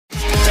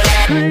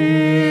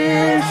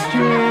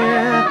Christian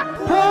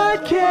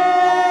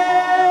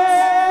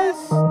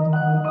Podcast.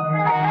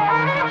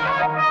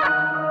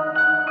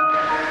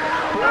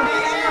 When the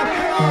end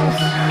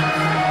comes,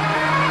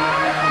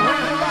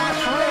 we're the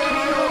last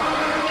radio on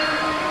earth.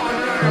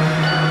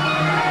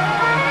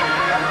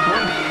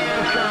 When the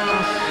end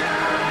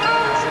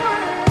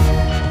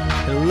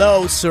comes.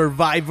 Hello,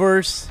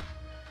 survivors.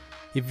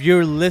 If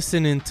you're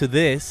listening to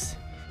this,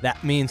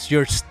 that means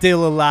you're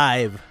still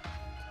alive.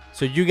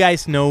 So you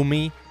guys know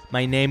me.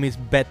 My name is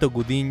Beto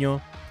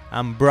Gudiño.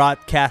 I'm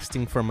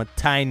broadcasting from a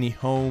tiny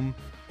home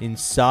in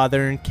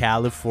Southern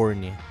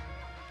California.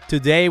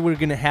 Today we're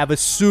going to have a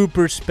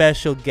super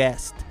special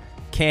guest,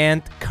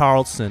 Kent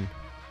Carlson.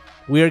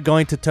 We are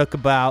going to talk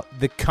about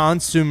the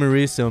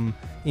consumerism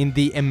in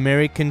the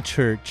American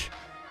church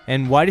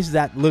and what does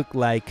that look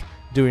like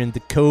during the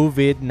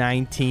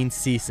COVID-19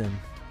 season.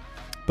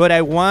 But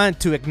I want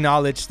to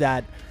acknowledge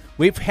that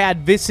we've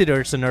had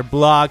visitors on our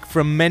blog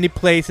from many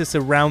places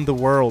around the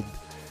world.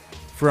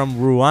 From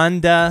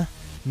Rwanda,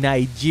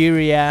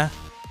 Nigeria,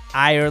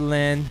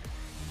 Ireland,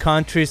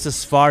 countries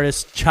as far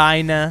as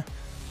China.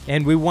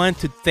 And we want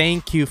to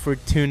thank you for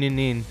tuning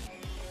in.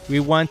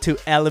 We want to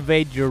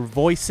elevate your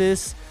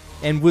voices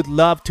and would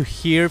love to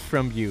hear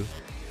from you.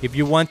 If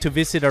you want to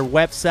visit our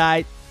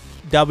website,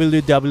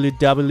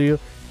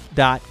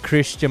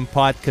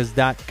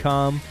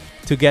 www.christianpodcast.com,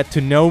 to get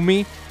to know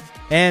me.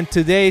 And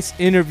today's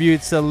interview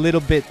is a little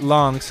bit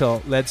long,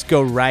 so let's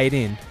go right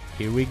in.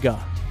 Here we go.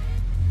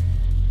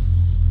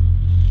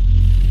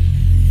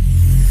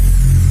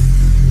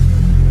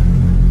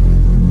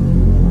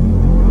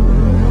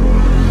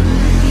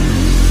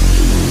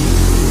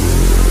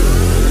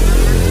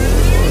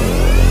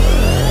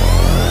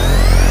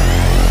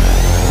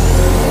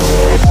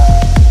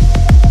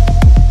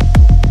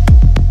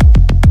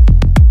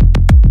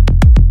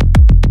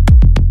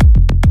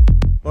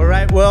 All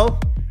right, well,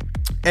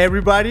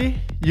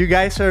 everybody, you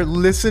guys are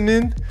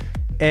listening,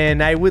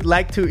 and I would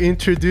like to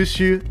introduce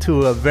you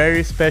to a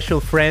very special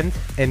friend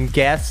and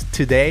guest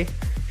today.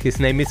 His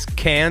name is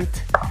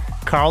Kent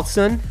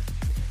Carlson.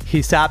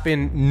 He's up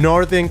in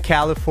Northern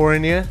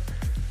California,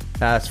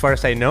 as far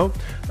as I know,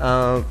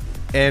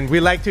 and we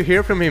like to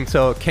hear from him.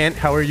 So, Kent,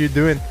 how are you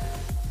doing?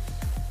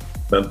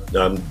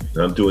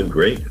 I'm doing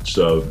great. It's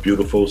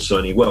beautiful,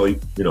 sunny. Well, you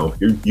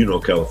know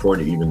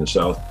California, even the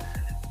South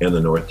and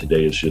the North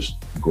today is just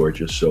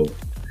gorgeous. So,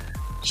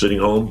 sitting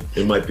home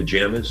in my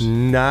pajamas.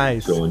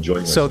 Nice. Still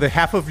enjoying So the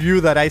half of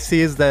you that I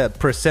see is the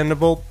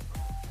presentable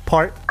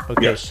part?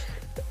 Okay. Yes,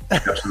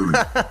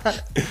 absolutely.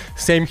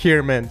 Same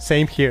here, man.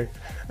 Same here.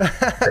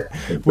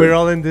 We're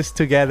all in this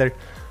together.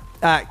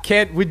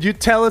 Kent, would you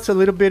tell us a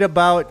little bit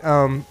about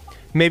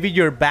maybe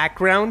your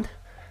background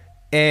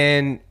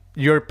and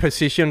your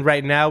position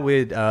right now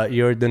with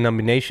your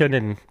denomination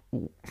and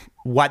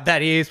what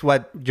that is,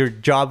 what your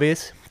job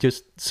is,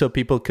 just so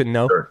people can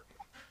know? Sure.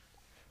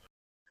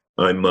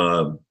 I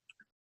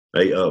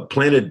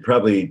planted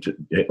I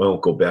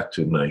won't go back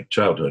to my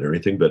childhood or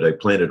anything, but I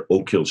planted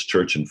Oak Hills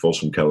Church in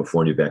Folsom,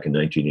 California back in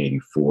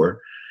 1984.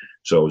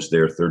 So I was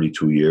there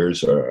 32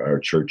 years. Our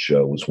church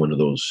was one of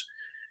those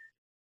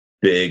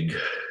big,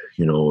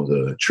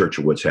 the church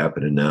of what's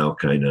happening now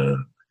kind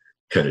of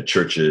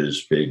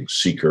churches, big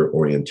seeker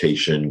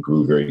orientation,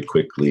 grew very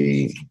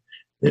quickly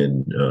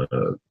in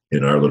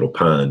our little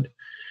pond.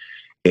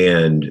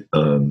 And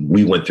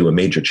we went through a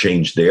major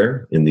change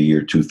there in the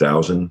year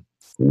 2000,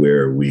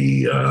 where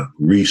we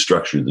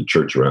restructured the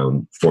church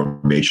around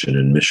formation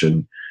and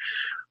mission.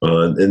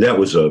 And that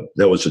was a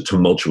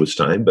tumultuous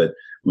time, but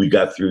we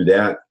got through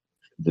that.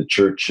 The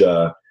church,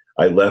 I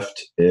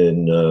left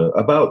in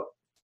about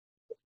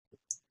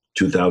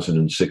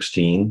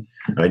 2016.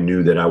 I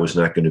knew that I was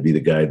not going to be the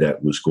guy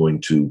that was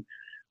going to,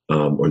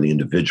 or the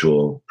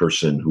individual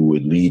person who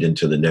would lead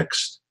into the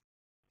next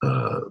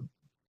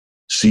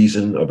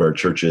season of our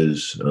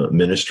church's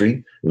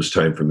ministry. It was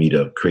time for me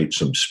to create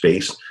some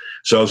space.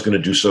 So I was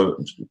going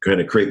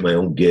to create my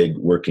own gig,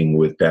 working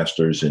with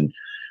pastors and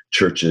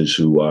churches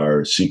who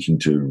are seeking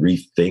to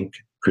rethink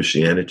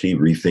Christianity,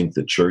 rethink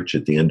the church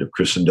at the end of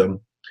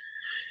Christendom,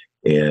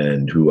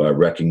 and who are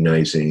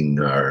recognizing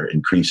our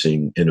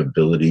increasing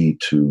inability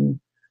to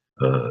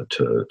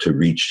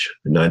reach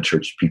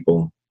non-church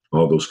people,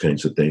 all those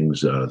kinds of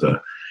things. The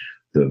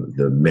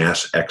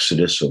mass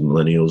exodus of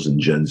millennials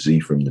and Gen Z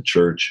from the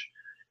church.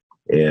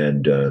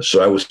 And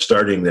so I was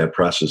starting that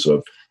process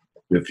of,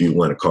 if you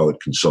want to call it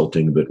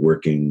consulting, but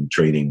working,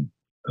 training,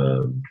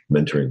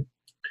 mentoring.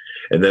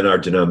 And then our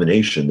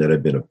denomination that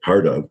I've been a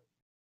part of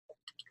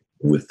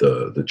with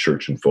the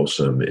church in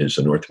Folsom is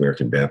the North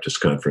American Baptist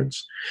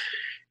Conference.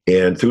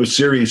 And through a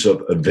series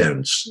of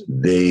events,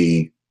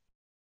 they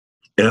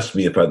asked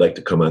me if I'd like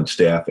to come on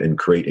staff and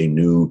create a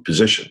new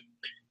position.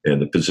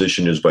 And the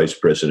position is Vice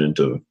President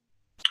of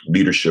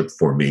Leadership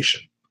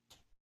Formation.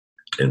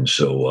 And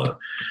so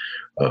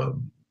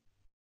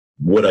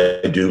what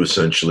I do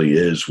essentially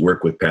is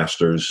work with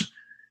pastors,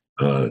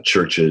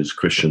 churches,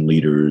 Christian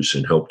leaders,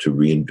 and help to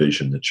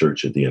re-envision the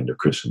church at the end of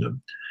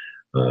Christendom.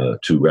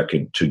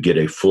 to get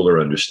a fuller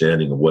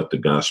understanding of what the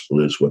gospel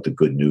is, what the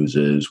good news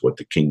is, what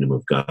the kingdom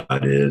of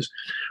God is,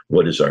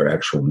 what is our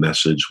actual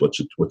message,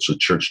 what's a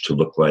church to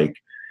look like,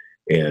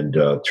 and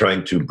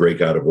trying to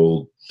break out of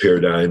old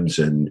paradigms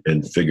and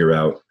figure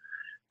out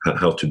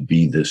how to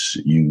be this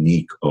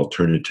unique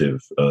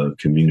alternative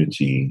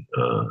community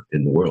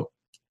in the world.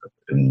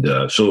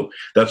 And so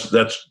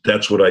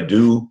that's what I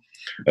do.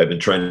 I've been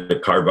trying to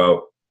carve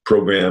out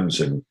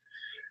programs and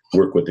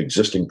work with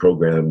existing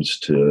programs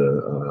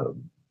to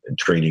and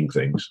training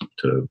things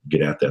to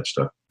get at that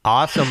stuff.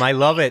 Awesome. I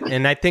love it.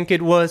 And I think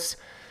it was,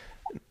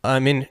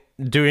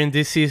 during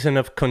this season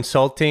of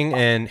consulting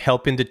and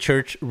helping the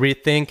church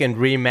rethink and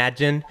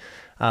reimagine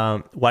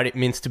what it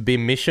means to be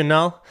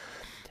missional.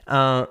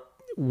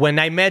 When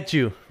I met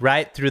you,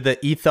 right, through the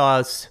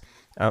Ethos,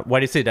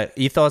 what is it, an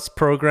Ethos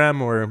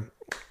program or?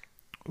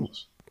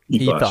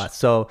 Ethos.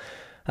 So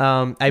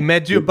I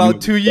met you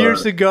about 2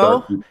 years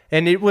ago,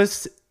 and it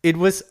was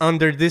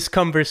under this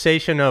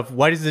conversation of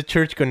what is the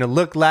church going to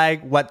look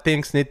like, what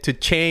things need to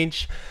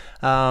change,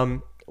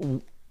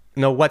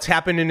 what's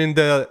happening in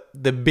the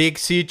Big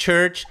C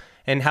church,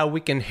 and how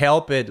we can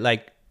help it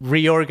like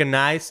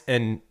reorganize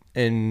and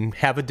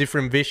have a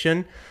different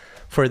vision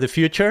for the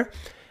future.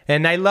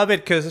 And I love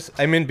it because,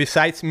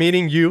 besides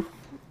meeting you,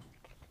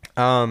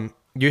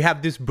 you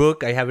have this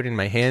book, I have it in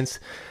my hands.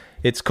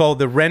 It's called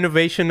The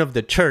Renovation of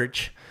the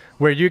Church,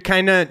 where you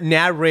kind of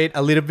narrate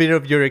a little bit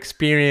of your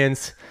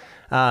experience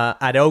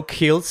at Oak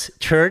Hills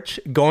Church,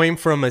 going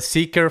from a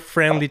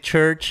seeker-friendly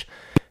church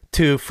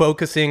to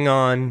focusing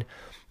on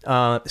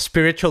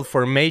spiritual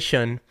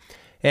formation.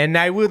 And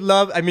I would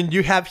love,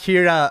 you have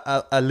here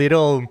a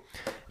little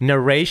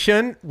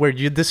narration where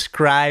you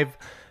describe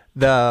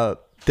the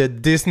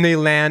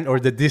Disneyland or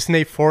the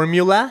Disney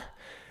formula.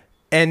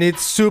 And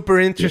it's super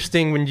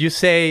interesting when you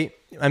say,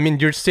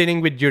 you're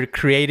sitting with your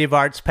creative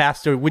arts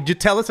pastor. Would you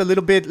tell us a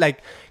little bit,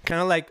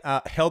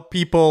 help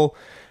people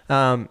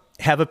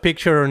have a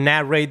picture or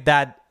narrate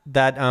that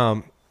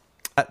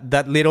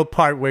little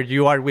part where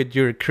you are with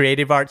your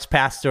creative arts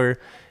pastor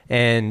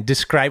and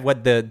describe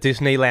what the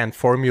Disneyland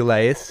formula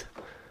is?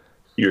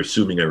 You're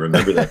assuming I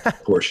remember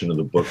that portion of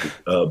the book,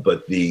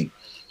 but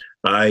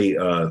I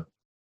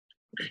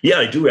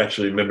do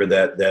actually remember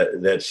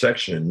that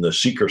section. The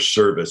seeker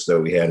service that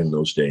we had in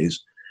those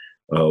days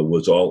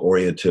was all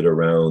oriented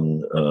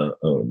around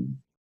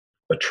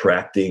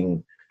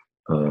attracting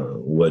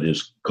what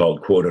is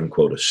called "quote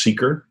unquote" a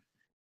seeker,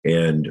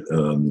 and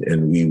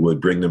we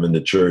would bring them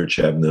into church,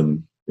 have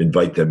them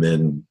invite them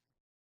in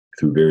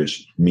through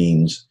various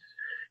means,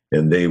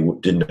 and they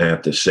didn't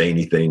have to say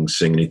anything,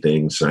 sing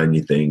anything, sign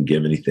anything,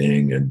 give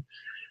anything,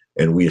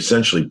 and we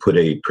essentially put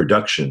a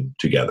production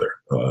together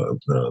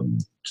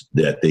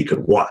that they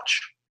could watch.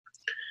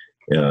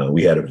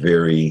 We had a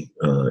very,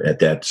 at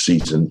that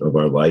season of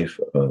our life,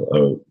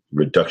 a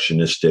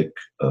reductionistic,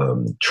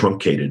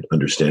 truncated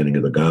understanding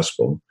of the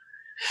gospel,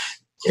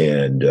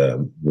 and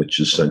which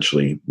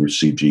essentially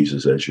receive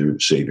Jesus as your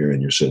Savior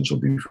and your sins will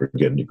be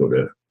forgiven to go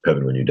to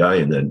heaven when you die,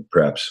 and then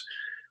perhaps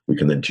we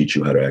can then teach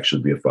you how to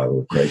actually be a follower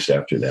of Christ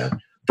after that.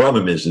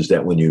 Problem is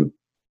that when you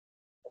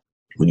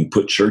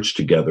put church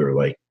together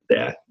like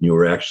that, you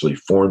are actually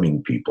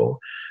forming people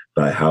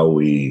by how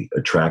we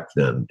attract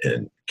them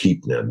and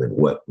keep them, and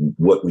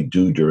what we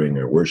do during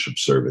our worship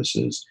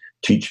services,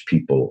 teach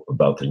people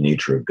about the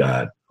nature of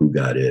God, who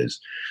God is.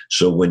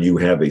 So when you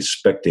have a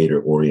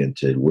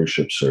spectator-oriented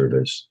worship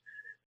service,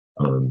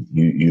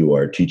 you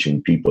are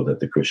teaching people that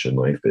the Christian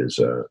life is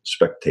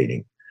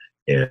spectating,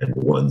 and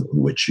one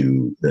in which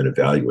you then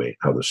evaluate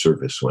how the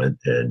service went,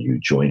 and you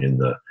join in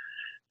the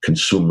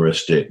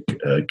consumeristic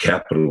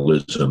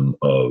capitalism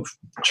of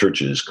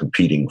churches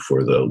competing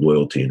for the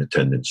loyalty and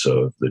attendance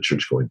of the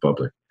church-going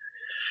public.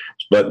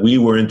 But we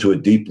were into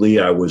it deeply.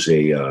 I was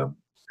a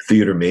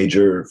theater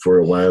major for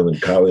a while in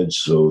college,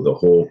 so the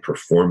whole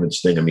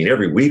performance thing,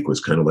 every week was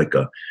kind of like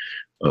a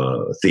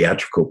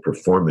theatrical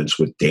performance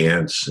with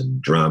dance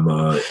and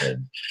drama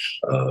and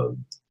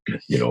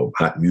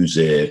hot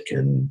music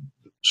and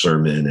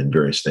sermon and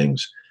various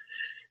things.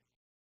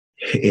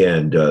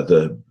 And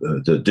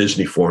the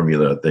Disney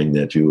formula thing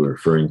that you were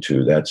referring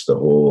to, that's the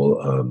whole,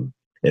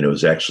 and it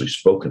was actually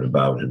spoken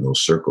about in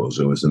those circles.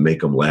 It was the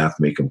make them laugh,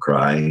 make them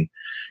cry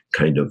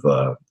kind of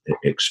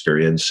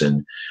experience.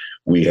 And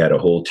we had a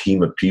whole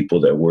team of people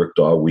that worked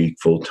all week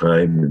full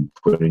time and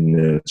putting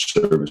the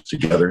service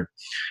together.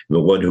 The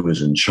one who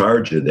was in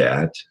charge of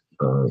that,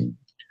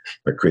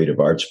 our creative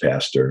arts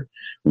pastor,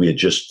 we had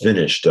just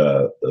finished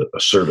a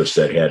service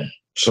that had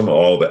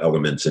all the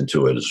elements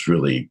into it. It's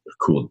really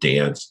cool.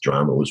 Dance,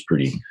 drama was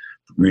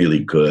really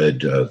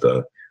good.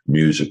 The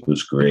music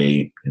was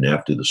great. And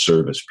after the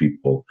service,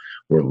 people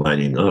were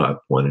lining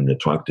up wanting to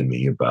talk to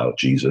me about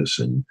Jesus.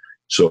 And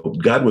so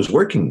God was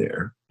working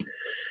there.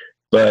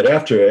 But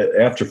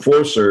after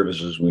 4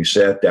 services, we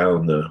sat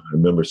down. I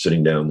remember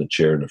sitting down in the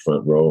chair in the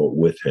front row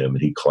with him,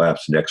 and he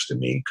collapsed next to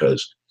me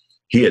because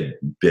he had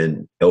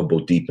been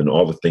elbow deep in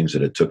all the things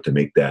that it took to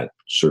make that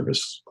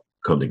service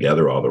come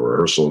together, all the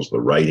rehearsals,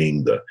 the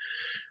writing, the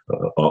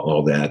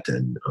all that,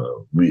 and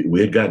we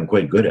had gotten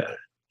quite good at it.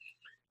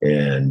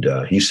 And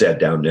he sat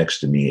down next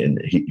to me, and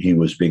he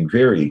was being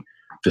very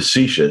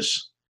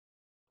facetious,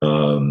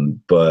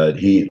 but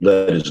he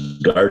let his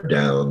guard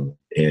down,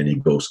 and he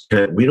goes,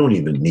 "We don't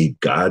even need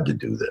God to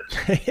do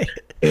this."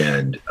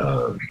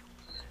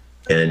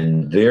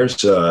 And there's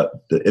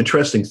the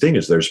interesting thing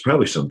is there's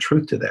probably some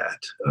truth to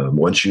that.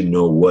 Once you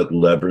know what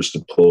levers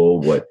to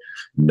pull, what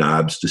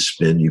knobs to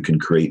spin, you can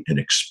create an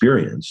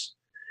experience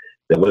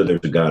that whether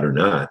there's a God or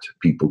not,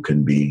 people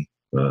can be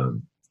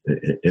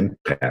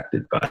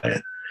impacted by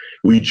it.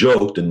 We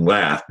joked and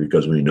laughed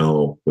because we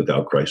know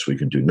without Christ we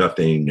can do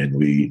nothing, and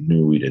we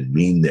knew we didn't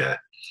mean that.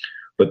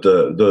 But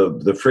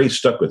the phrase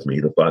stuck with me,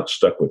 the thought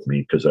stuck with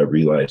me, because I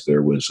realized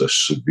there was a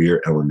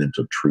severe element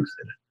of truth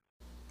in it.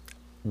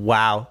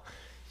 Wow.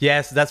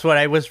 Yes, that's what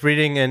I was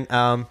reading, and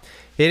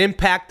it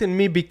impacted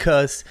me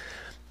because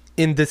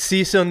in the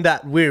season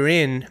that we're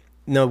in,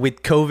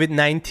 with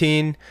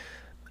COVID-19,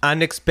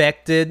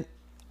 unexpected,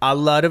 a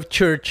lot of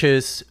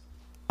churches,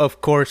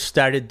 of course,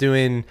 started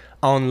doing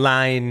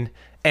online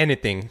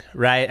anything,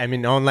 right? I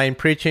mean, online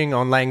preaching,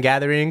 online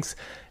gatherings.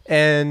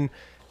 And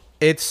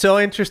it's so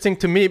interesting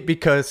to me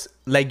because,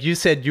 like you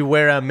said, you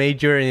were a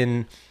major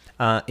in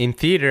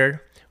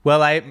theater.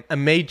 Well, I'm a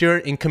major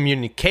in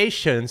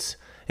communications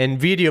and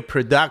video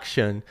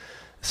production.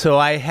 So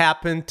I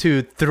happen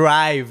to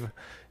thrive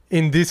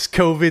in this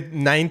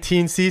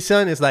COVID-19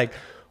 season. It's like,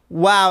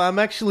 wow, I'm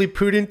actually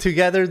putting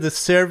together the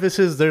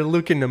services. They're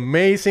looking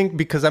amazing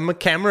because I'm a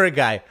camera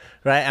guy,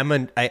 right?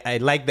 I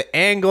like the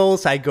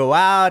angles. I go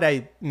out,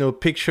 I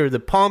picture the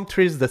palm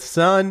trees, the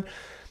sun.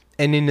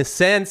 And in a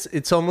sense,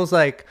 it's almost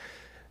like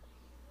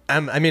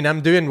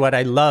I'm doing what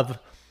I love,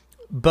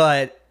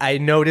 but I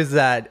noticed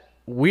that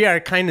we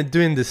are kind of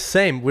doing the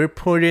same. We're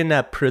putting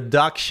a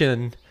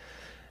production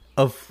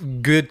of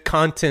good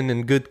content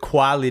and good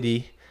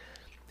quality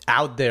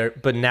out there,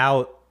 but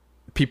now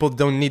people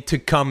don't need to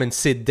come and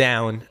sit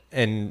down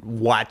and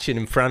watch it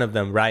in front of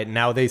them, right?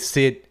 Now they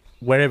sit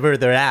wherever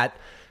they're at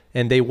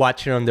and they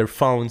watch it on their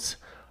phones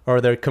or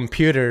their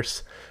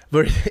computers.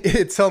 But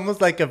it's almost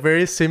like a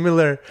very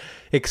similar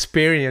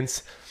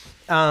experience.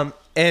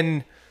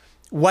 And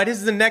what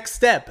is the next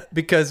step?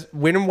 Because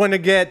we don't want to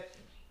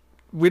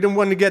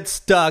get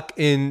stuck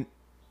in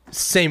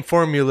same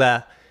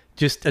formula,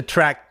 just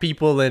attract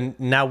people, and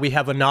now we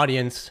have an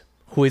audience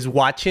who is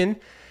watching.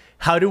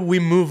 How do we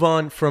move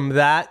on from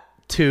that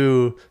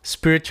to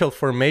spiritual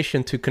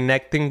formation, to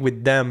connecting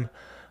with them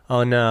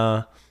on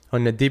a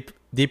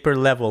deeper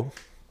level?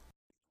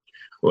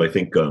 Well, I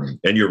think,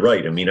 and you're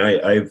right. I mean,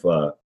 I've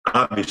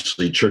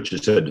obviously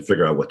churches had to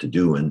figure out what to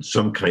do, and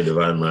some kind of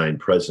online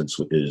presence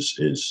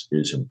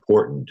is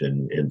important.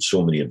 And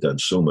so many have done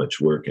so much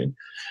work, and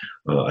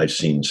I've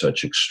seen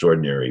such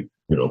extraordinary,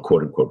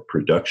 quote unquote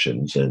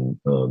productions, and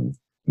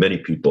many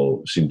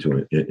people seem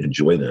to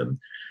enjoy them.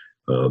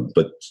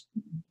 But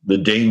the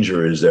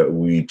danger is that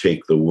we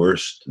take the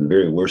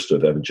very worst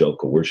of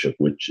evangelical worship,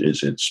 which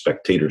is its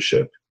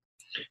spectatorship,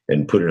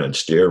 and put it on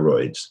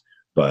steroids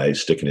by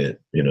sticking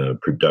it in a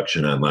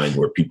production online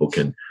where people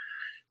can,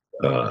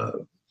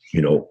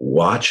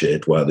 watch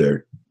it while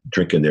they're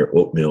drinking their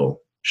oatmeal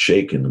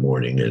shake in the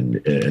morning.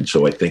 And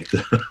so I think,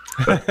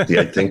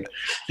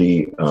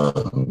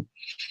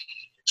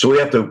 so we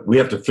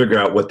have to figure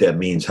out what that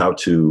means, how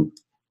to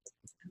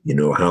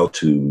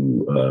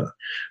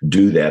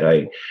do that.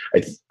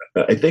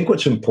 I think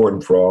what's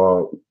important for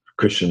all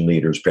Christian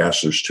leaders,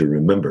 pastors, to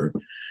remember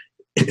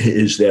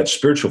is that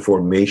spiritual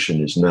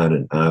formation is not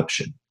an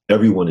option.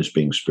 Everyone is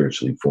being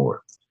spiritually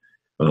formed.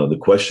 The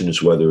question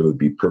is whether it would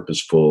be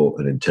purposeful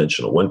and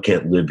intentional. One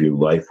can't live your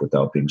life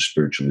without being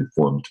spiritually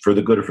formed, for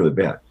the good or for the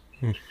bad.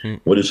 Mm-hmm.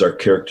 What is our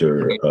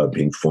character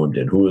being formed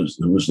in? Who is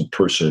the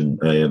person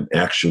I am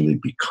actually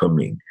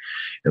becoming?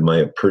 Am I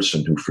a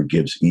person who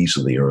forgives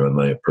easily, or am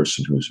I a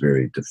person who is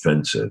very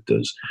defensive?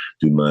 Do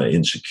my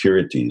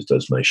insecurities,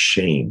 does my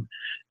shame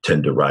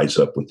tend to rise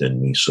up within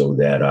me so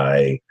that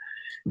I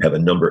have a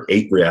number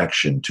 8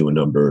 reaction to a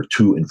number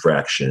 2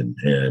 infraction,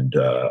 and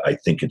I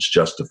think it's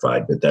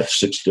justified, but that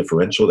 6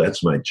 differential,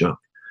 that's my junk.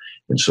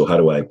 And so how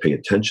do I pay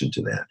attention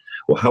to that?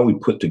 Well, how we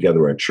put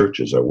together our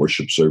churches, our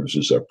worship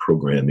services, our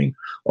programming,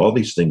 all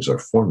these things are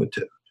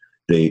formative.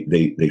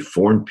 They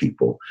form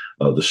people.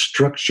 The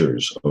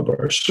structures of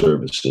our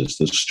services,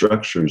 the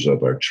structures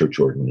of our church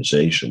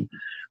organization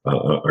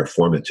are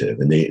formative,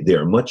 and they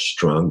are much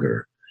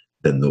stronger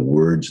than the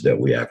words that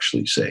we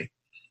actually say.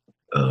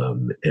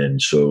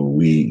 And so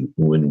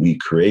when we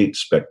create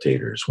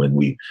spectators, when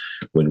we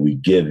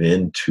give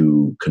in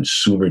to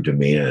consumer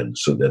demand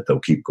so that they'll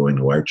keep going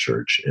to our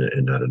church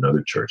and not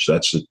another church,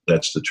 that's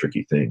the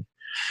tricky thing.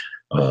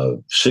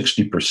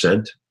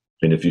 60%,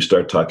 and if you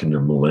start talking to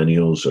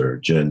millennials or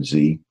Gen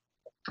Z,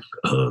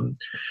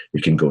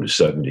 it can go to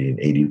 70 and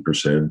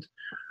 80%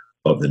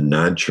 of the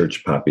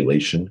non-church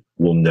population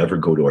will never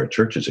go to our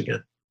churches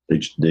again.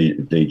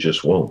 They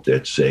just won't.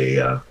 It's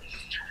a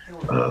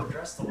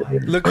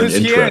look who's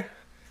here.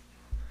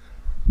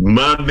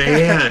 My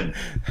man,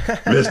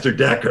 Mr.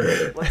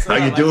 Decker. What's How up?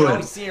 you I doing? can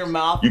always see your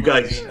mouth. You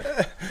guys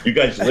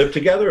live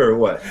together or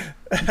what?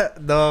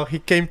 No, he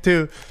came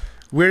to.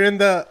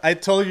 I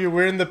told you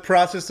we're in the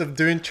process of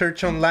doing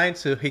church online,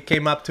 so he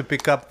came up to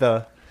pick up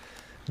the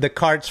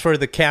cards for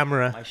the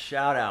camera. My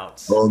shout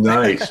outs. Oh,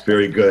 nice.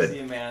 Very See good.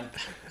 you, man.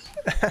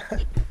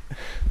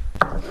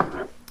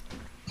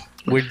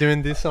 We're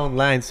doing this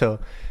online, so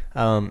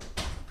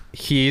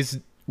he's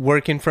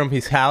working from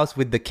his house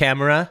with the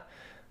camera,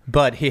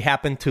 but he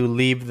happened to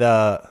leave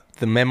the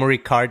memory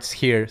cards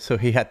here, so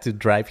he had to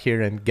drive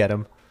here and get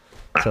them.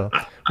 So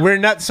we're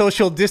not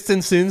social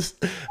distancing,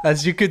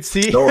 as you could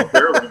see. No,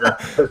 apparently not.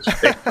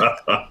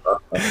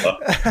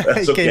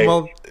 That's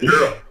okay.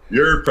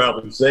 You're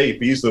probably safe.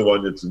 He's the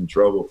one that's in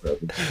trouble.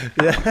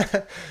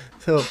 Yeah.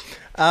 So,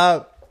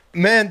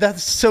 man,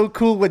 that's so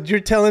cool what you're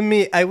telling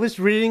me. I was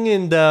reading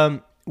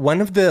in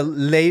one of the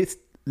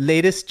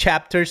latest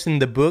chapters in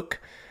the book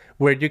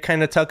where you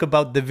kind of talk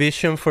about the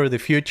vision for the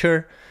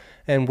future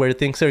and where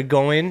things are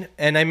going.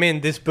 And I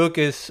mean, this book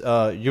is,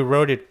 you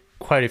wrote it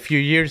quite a few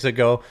years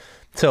ago.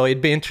 So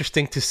it'd be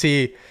interesting to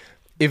see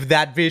if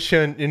that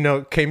vision,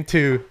 came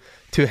to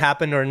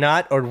happen or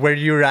not, or where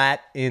you're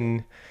at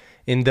in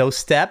those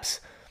steps.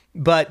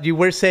 But you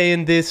were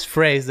saying this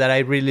phrase that I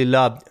really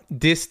loved: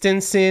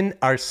 distancing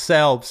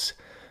ourselves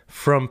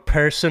from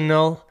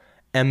personal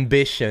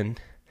ambition.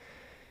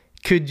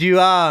 Could you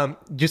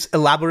just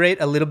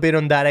elaborate a little bit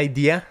on that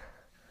idea?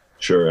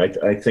 Sure.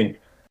 I think,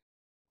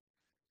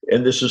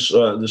 and this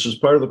is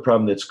part of the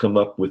problem that's come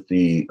up with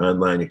the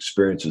online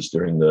experiences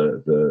during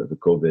the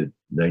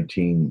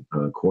COVID-19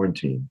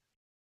 quarantine.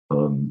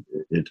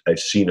 I've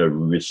seen a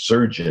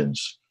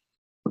resurgence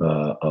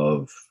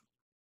of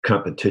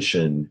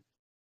competition,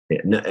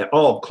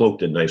 all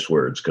cloaked in nice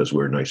words because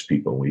we're nice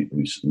people.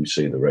 We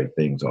say the right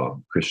things,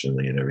 all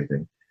Christianly and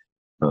everything.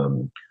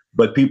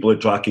 But people are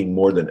talking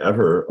more than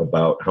ever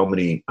about how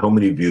many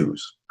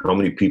views, how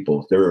many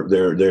people.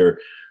 Their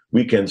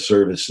weekend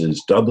service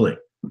is doubling,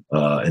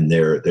 and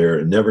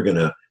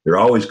they're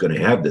always gonna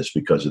have this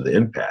because of the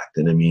impact.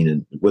 And I mean,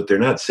 and what they're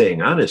not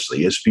saying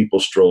honestly is people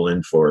stroll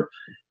in for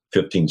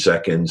 15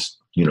 seconds,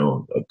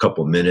 a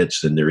couple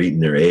minutes, and they're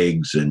eating their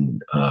eggs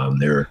and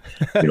they're,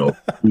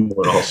 doing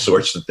all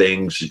sorts of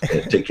things,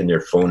 taking their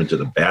phone into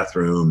the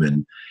bathroom,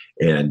 and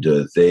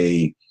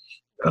they,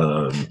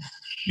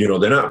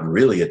 they're not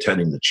really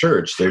attending the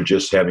church. They're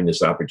just having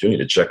this opportunity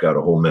to check out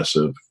a whole mess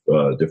of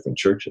different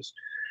churches.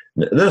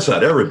 And that's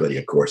not everybody,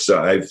 of course.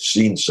 I've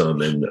seen some,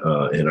 and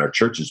our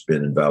church has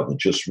been involved in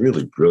just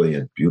really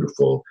brilliant,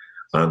 beautiful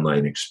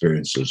online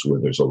experiences where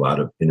there's a lot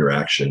of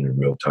interaction in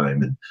real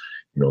time, and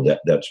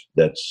that's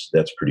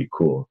pretty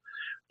cool.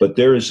 But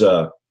there is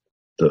the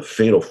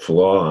fatal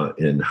flaw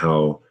in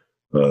how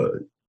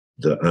the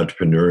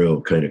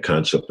entrepreneurial kind of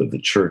concept of the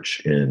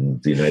church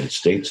in the United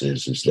States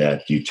is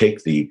that you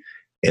take the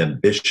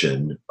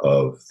ambition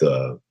of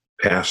the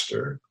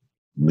pastor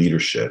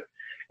leadership,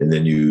 and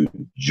then you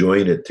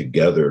join it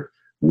together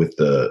with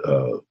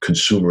the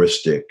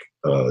consumeristic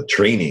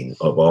training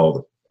of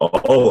all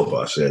of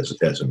us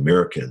as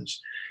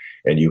Americans.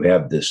 And you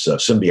have this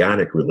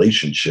symbiotic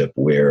relationship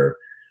where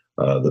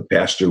the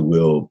pastor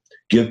will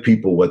give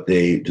people what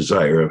they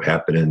desire, of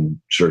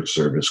happening church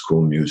service,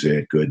 cool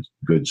music,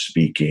 good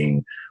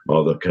speaking,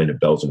 all the kind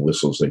of bells and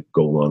whistles that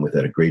go along with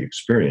that, a great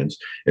experience.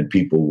 And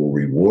people will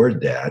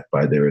reward that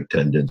by their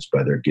attendance,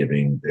 by their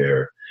giving,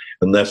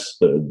 unless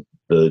the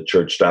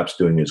church stops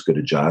doing as good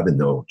a job, and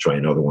they'll try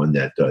another one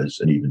that does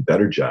an even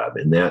better job.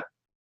 And that,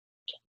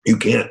 you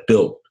can't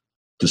build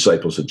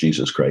disciples of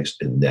Jesus Christ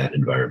in that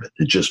environment.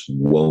 It just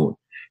won't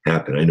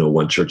happen. I know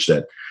one church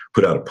that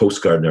put out a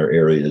postcard in our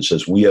area that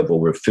says, "We have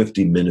over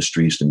 50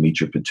 ministries to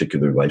meet your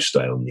particular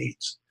lifestyle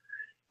needs."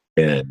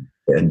 And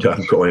I'm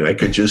going, I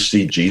could just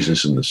see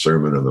Jesus in the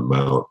Sermon on the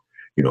Mount,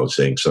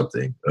 saying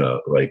something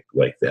like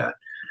that.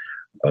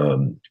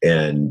 And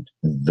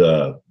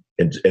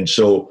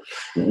so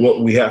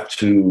what we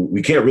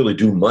can't really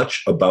do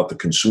much about the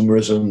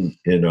consumerism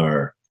in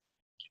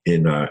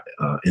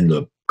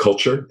the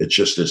culture. It's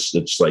just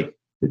it's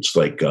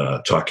like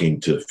talking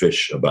to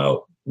fish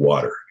about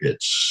water.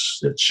 It's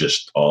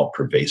just all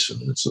pervasive.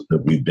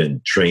 We've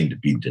been trained to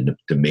be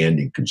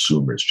demanding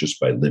consumers just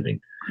by living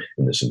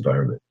in this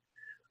environment.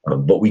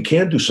 But we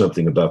can do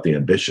something about the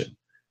ambition.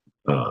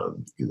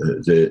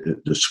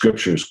 The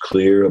scripture is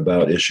clear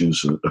about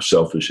issues of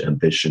selfish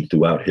ambition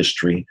throughout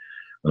history.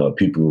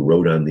 People who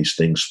wrote on these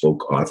things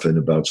spoke often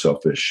about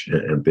selfish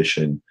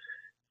ambition.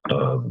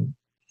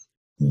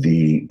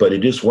 But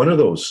it is one of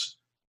those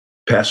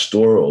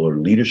pastoral or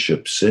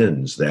leadership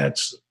sins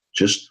that's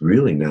just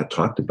really not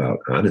talked about,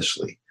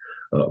 honestly,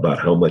 about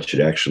how much it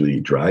actually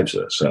drives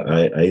us.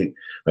 I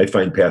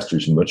find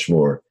pastors much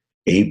more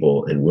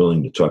able and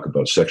willing to talk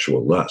about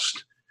sexual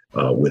lust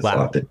with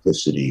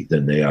authenticity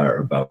than they are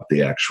about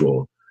the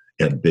actual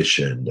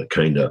ambition, the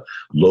kind of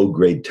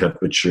low-grade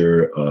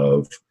temperature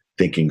of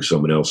thinking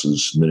someone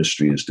else's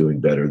ministry is doing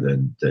better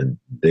than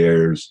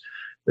theirs,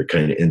 the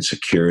kind of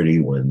insecurity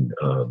when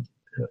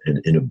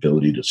an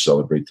inability to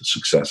celebrate the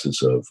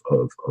successes of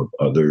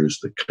others,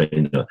 the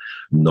kind of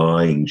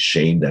gnawing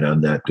shame that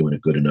I'm not doing a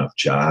good enough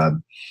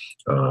job,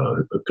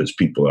 because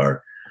people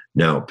are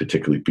now,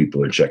 particularly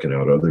people are checking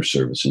out other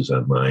services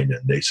online,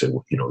 and they say,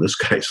 well, this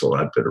guy's a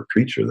lot better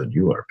preacher than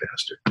you are,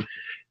 Pastor.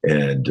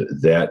 And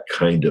that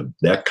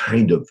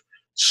kind of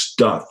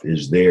stuff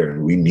is there,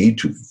 and we need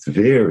to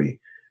very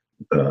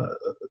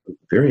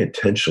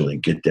intentionally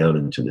get down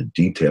into the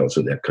details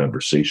of that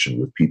conversation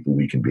with people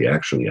we can be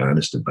actually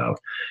honest about,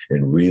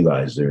 and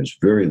realize there's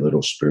very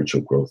little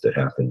spiritual growth that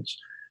happens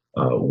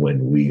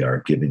when we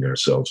are giving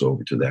ourselves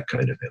over to that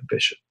kind of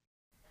ambition.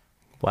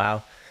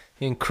 Wow,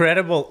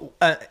 incredible.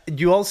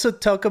 You also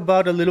talk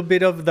about a little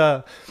bit of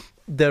the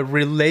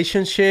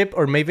relationship,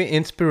 or maybe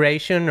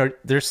inspiration, or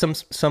there's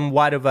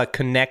somewhat of a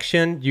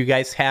connection you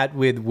guys had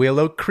with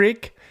Willow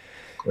Creek.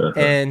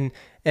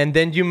 And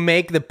then you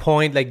make the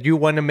point, like you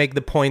want to make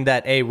the point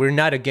that, hey, we're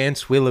not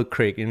against Willow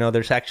Creek.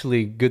 There's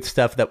actually good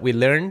stuff that we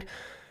learned.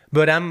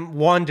 But I'm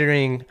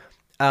wondering,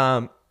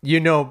 20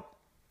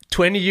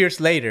 years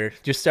later,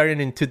 you started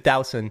in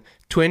 2000,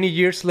 20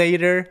 years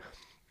later,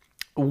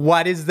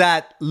 what does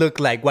that look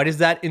like? What does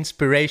that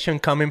inspiration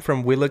coming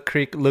from Willow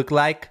Creek look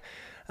like?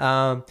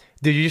 Do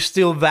you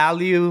still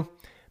value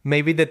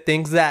maybe the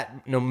things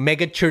that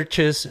mega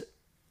churches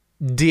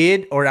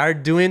did or are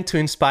doing to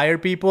inspire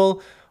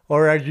people?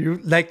 Or are you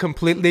like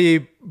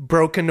completely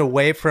broken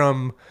away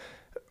from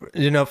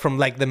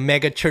like the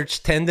mega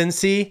church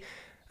tendency?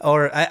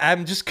 Or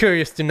I'm just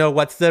curious to know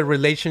what's the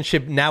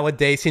relationship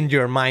nowadays in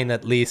your mind,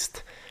 at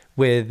least,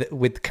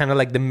 with kind of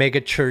like the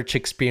mega church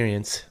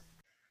experience.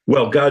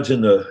 Well, God's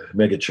in the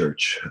mega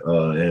church,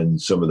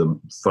 and some of the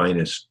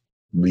finest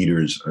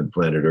leaders on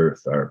planet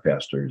Earth are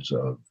pastors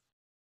of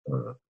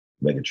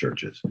mega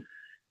churches.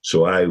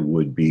 So I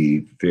would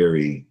be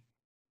very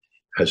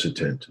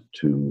hesitant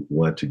to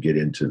want to get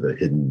into the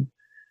hidden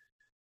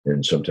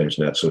and sometimes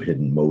not so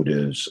hidden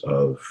motives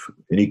of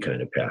any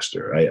kind of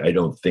pastor. I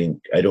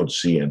don't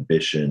see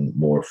ambition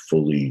more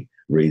fully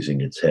raising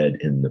its head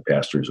in the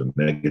pastors of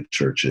mega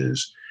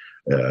churches,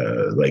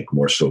 like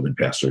more so than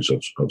pastors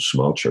of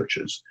small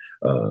churches.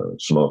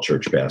 Small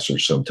church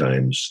pastors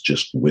sometimes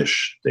just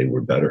wish they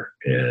were better,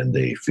 and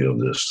they feel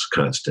this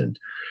constant,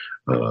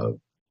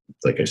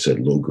 like I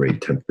said, low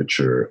grade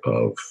temperature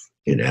of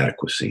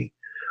inadequacy.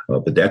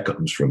 But that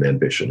comes from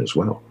ambition as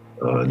well,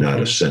 not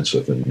a sense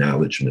of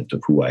acknowledgement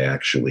of who I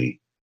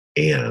actually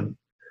am,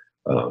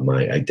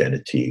 my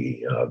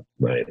identity,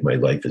 my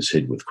life is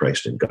hid with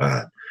Christ in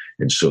God.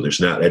 And so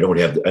I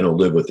don't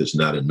live with this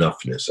not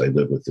enoughness. I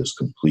live with this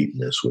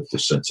completeness, with the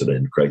sense that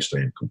in Christ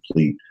I am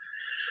complete.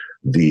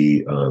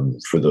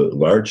 For the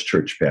large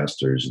church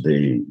pastors,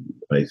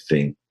 I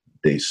think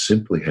they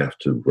simply have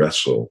to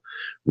wrestle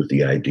with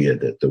the idea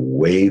that the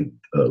way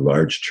a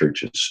large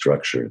church is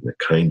structured, the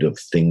kind of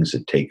things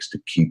it takes to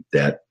keep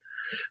that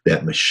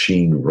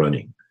machine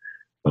running,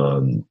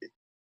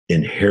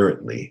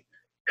 inherently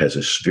has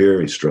a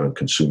very strong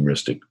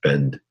consumeristic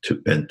bent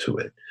to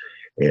it.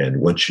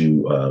 And once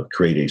you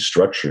create a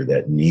structure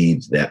that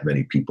needs that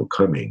many people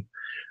coming,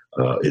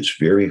 it's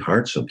very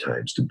hard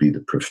sometimes to be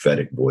the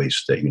prophetic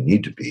voice that you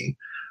need to be,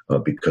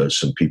 because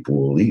some people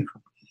will leave,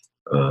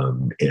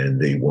 and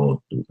they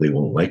won't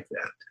like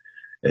that.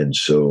 And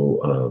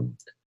so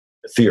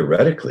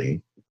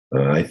theoretically,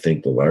 I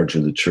think the larger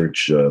the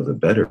church, the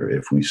better,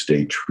 if we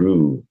stay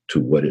true to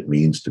what it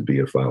means to be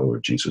a follower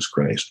of Jesus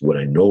Christ. What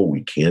I know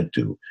we can't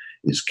do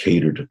is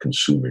cater to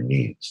consumer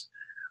needs,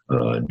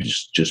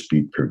 just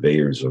be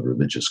purveyors of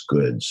religious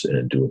goods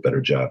and do a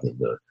better job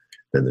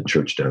than the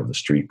church down the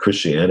street.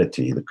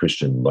 Christianity, the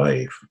Christian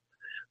life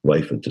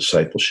of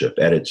discipleship,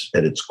 at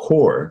its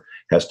core,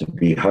 has to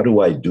be, how do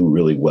I do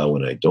really well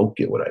when I don't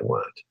get what I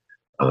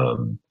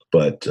want?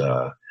 But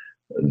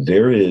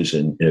there is,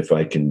 and if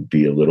I can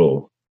be a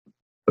little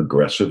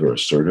aggressive or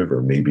assertive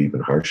or maybe even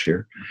harsh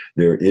here,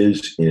 there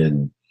is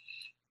in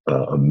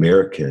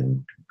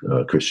American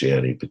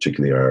Christianity,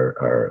 particularly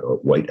our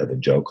white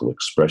evangelical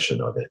expression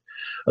of it,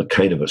 a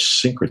kind of a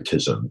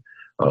syncretism,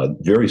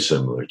 very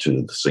similar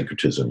to the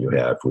syncretism you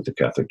have with the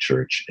Catholic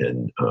Church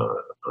and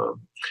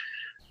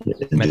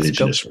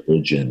indigenous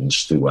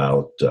religions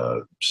throughout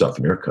South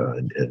America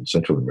and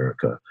Central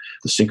America.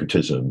 The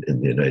syncretism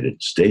in the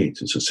United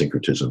States is a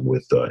syncretism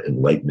with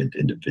Enlightenment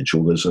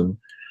individualism,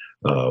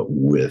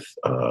 with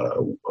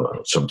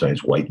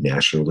sometimes white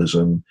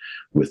nationalism,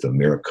 with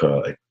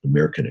American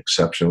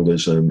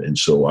exceptionalism. And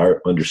so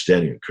our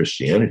understanding of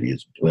Christianity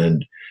is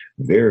blend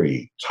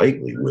very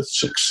tightly with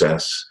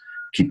success,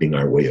 keeping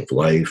our way of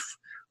life,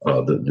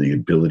 the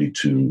ability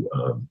to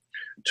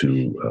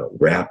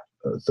wrap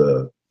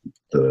the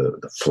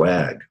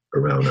flag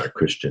around our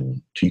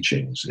Christian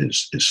teachings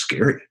is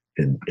scary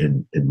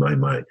in my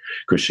mind.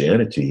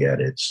 Christianity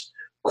at its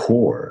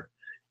core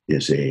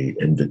is a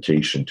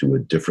invitation to a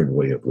different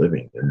way of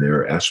living. And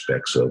there are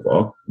aspects of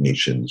all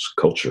nations,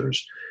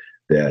 cultures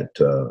that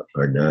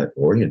are not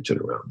oriented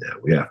around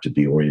that. We have to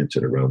be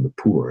oriented around the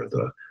poor,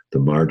 the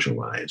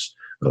marginalized,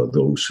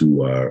 those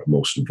who are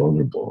most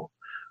vulnerable.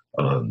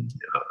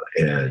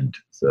 And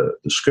the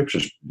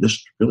scripture's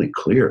just really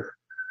clear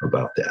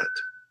about that.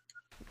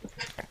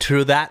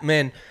 True that,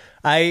 man.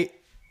 I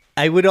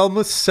would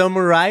almost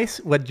summarize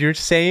what you're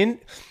saying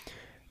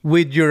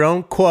with your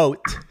own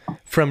quote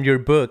from your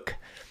book.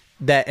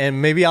 That,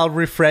 and maybe I'll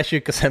refresh you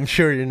because I'm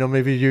sure,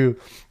 maybe you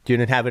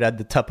didn't have it at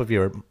the top of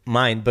your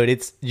mind,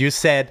 but you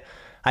said,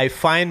 I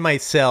find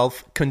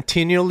myself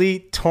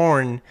continually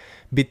torn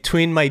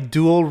between my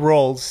dual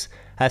roles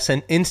as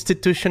an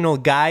institutional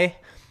guy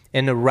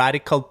and a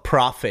radical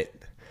prophet.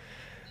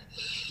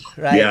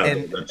 Right?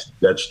 Yeah,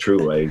 that's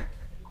true.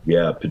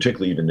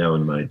 Particularly even now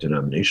in my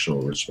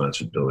denominational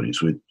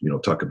responsibilities, we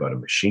talk about a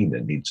machine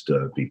that needs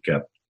to be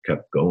kept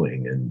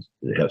going, and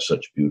it has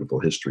such beautiful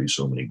history,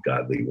 so many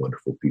godly,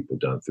 wonderful people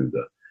down through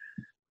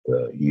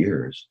the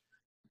years.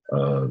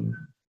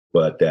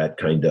 But that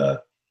kind of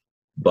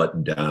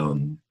button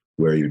down,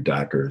 wear your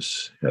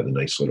Dockers, have a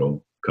nice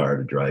little car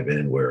to drive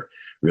in, where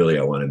really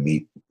I want to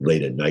meet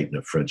late at night in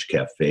a French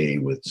cafe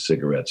with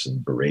cigarettes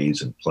and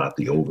berets and plot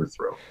the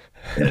overthrow.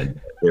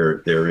 And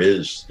there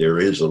is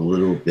a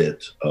little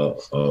bit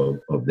of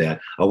that.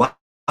 A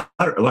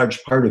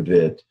large part of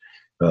it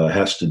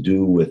has to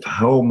do with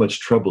how much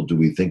trouble do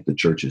we think the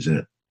church is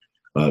in?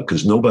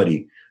 Because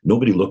nobody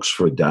looks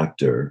for a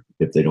doctor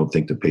if they don't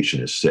think the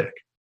patient is sick,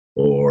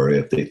 or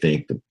if they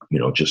think that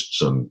just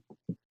some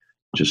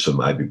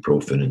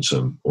ibuprofen and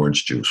some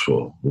orange juice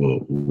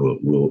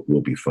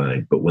will be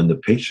fine. But when the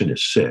patient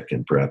is sick,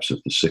 and perhaps if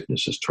the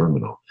sickness is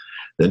terminal,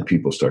 then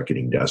people start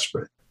getting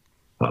desperate.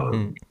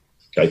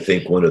 I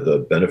think one of the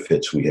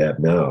benefits we have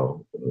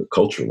now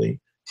culturally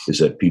is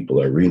that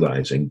people are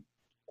realizing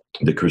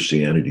that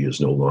Christianity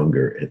is no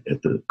longer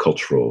at the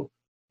cultural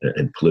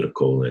and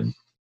political and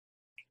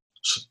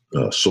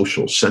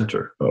social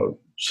center of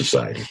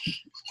society.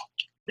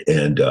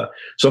 And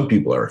some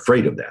people are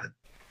afraid of that.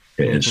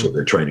 And so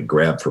they're trying to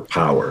grab for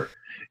power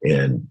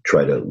and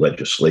try to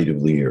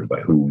legislatively, or by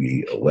who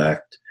we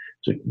elect,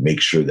 to make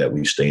sure that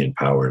we stay in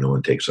power and no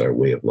one takes our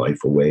way of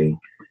life away.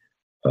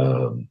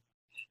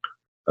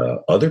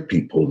 Other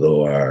people,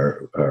 though,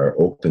 are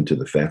open to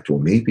the fact, well,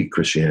 maybe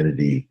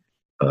Christianity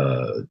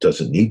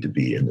doesn't need to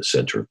be in the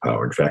center of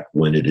power. In fact,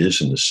 when it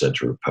is in the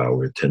center of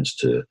power, it tends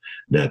to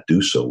not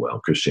do so well.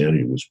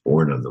 Christianity was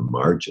born on the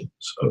margins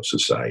of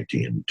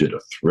society and did a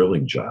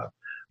thrilling job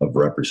of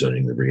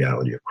representing the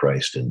reality of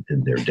Christ in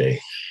their day.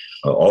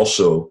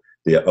 Also,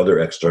 the other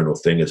external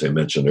thing, as I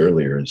mentioned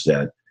earlier, is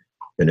that,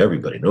 and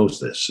everybody knows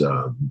this,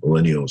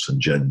 millennials and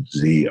Gen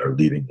Z are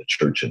leaving the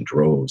church in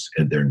droves,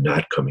 and they're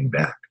not coming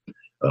back.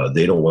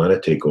 They don't want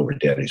to take over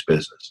daddy's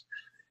business.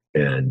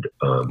 And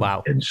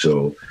wow. And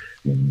so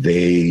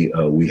we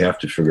have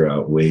to figure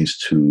out ways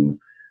to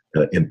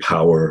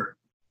empower,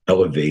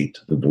 elevate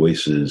the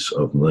voices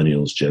of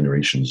millennials,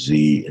 Generation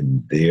Z,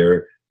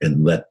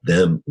 and let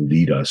them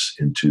lead us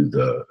into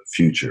the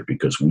future,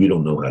 because we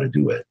don't know how to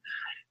do it.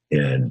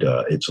 And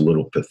it's a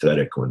little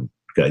pathetic when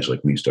guys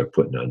like me start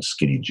putting on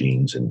skinny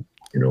jeans and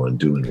and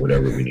doing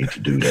whatever we need to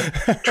do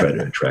to try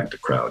to attract a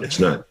crowd. It's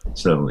not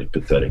only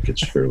pathetic,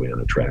 it's fairly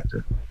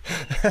unattractive.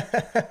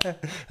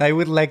 I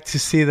would like to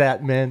see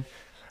that, man.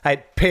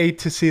 I'd pay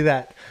to see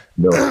that.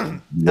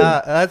 No.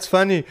 That's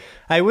funny.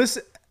 I was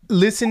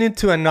listening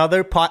to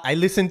another I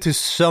listen to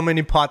so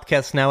many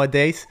podcasts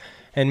nowadays,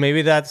 and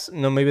maybe that's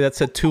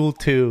a tool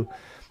to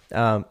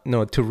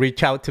to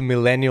reach out to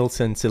millennials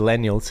and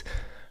zillennials.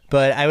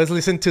 But I was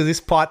listening to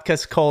this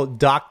podcast called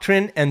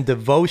Doctrine and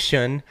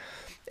Devotion,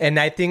 and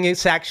I think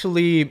it's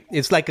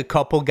like a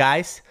couple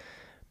guys,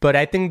 but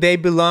I think they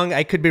belong,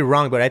 I could be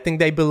wrong, but I think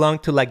they belong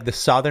to like the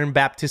Southern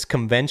Baptist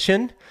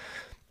Convention.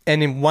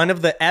 And in one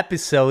of the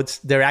episodes,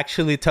 they're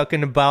actually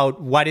talking about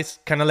what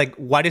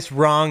is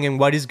wrong and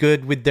what is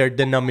good with their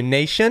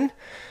denomination.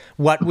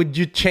 What would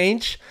you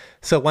change?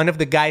 So one of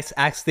the guys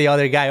asked the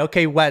other guy,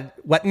 okay,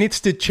 what needs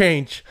to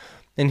change?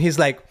 And he's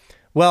like,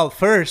 well,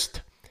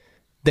 first,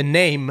 the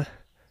name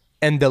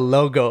and the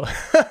logo.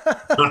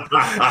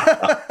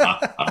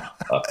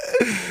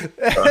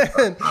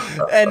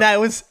 and I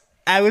was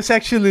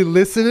actually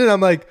listening.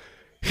 I'm like,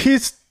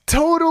 he's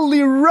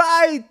totally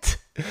right.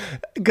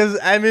 Because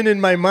in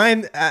my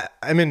mind,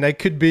 I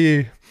could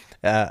be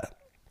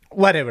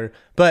whatever.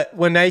 But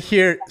when I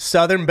hear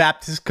Southern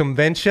Baptist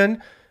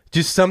Convention,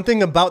 just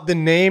something about the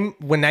name,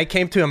 when I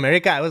came to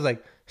America, I was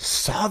like,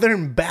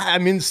 Southern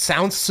Baptist,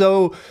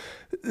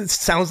 it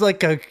sounds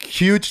like a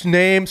huge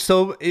name,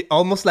 so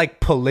almost like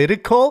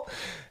political.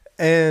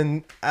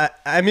 And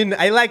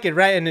I like it,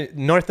 right? And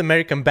North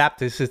American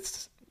Baptist,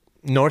 it's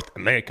North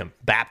American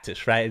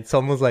Baptist, right? It's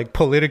almost like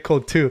political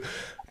too.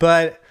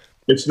 But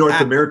it's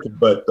North American,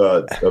 but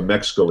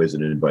Mexico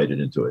isn't invited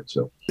into it.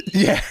 So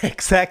yeah,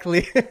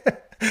 exactly.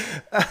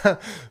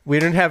 We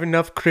don't have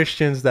enough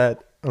Christians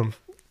that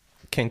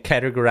can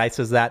categorize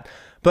as that.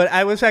 But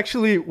I was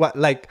actually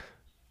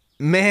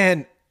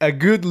man, a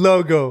good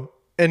logo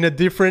and a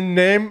different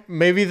name,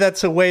 maybe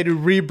that's a way to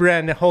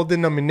rebrand a whole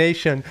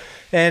denomination.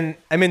 And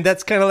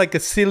that's kind of like a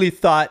silly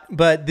thought,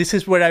 but this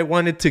is where I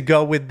wanted to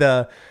go with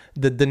the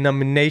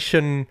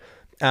denomination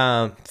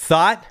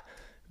thought.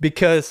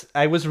 because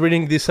I was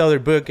reading this other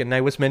book, and I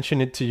was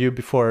mentioning it to you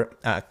before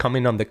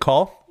coming on the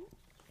call,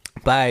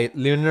 by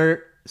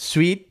Leonard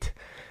Sweet.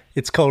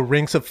 It's called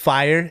Rings of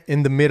Fire.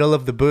 In the middle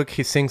of the book,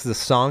 he sings the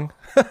song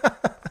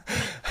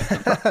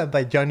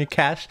by Johnny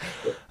Cash.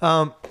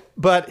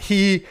 But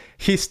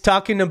he's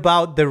talking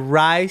about the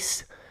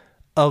rise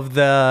of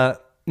the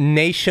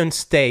nation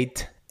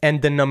state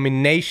and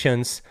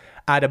denominations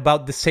at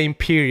about the same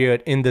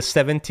period in the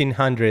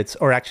 1700s,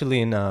 or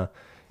actually in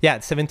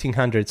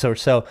 1700s or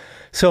so.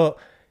 So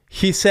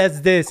he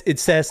says this, it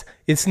says,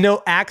 it's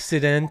no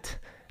accident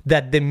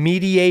that the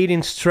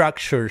mediating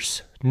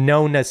structures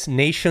known as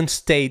nation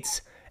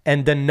states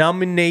and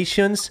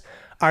denominations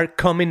are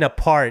coming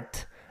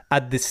apart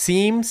at the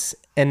seams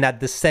and at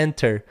the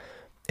center.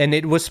 And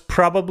it was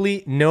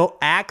probably no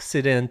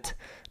accident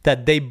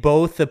that they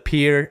both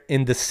appear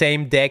in the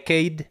same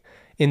decade,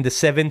 in the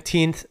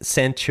 17th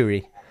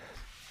century.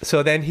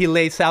 So then he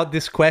lays out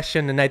this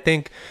question, and I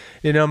think,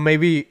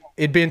 maybe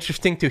it'd be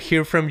interesting to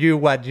hear from you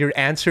what your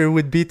answer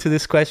would be to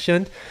this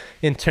question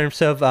in terms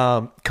of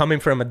coming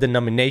from a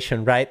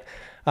denomination, right?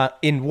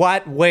 In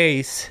what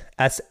ways,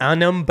 as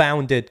an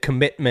unbounded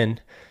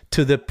commitment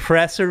to the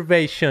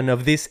preservation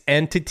of these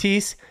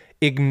entities,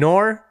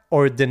 ignore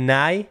or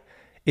deny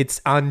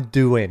its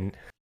undoing?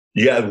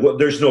 Yeah, well,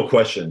 there's no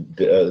question.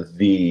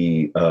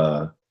 The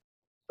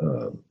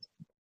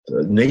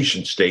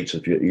nation states,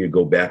 if you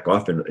go back,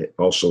 often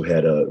also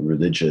had a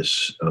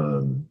religious,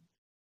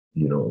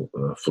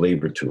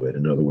 flavor to it.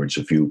 In other words,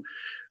 if you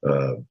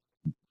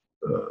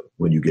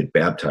when you get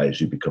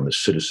baptized, you become a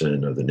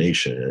citizen of the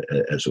nation,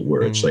 as it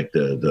were. It's like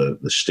the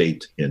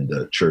state and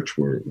the church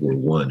were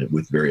one,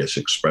 with various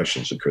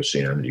expressions of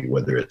Christianity,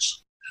 whether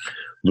it's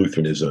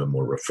Lutheranism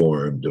or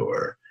Reformed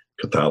or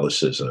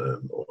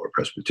Catholicism or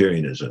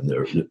Presbyterianism.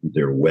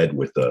 They're wed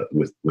with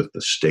the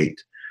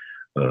state.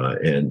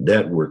 And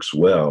that works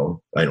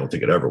well. I don't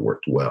think it ever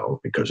worked well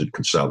because it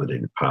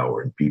consolidated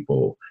power, and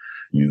people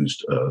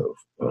used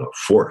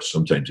force,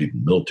 sometimes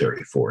even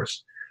military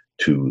force,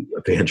 to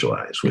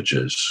evangelize, which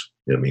is,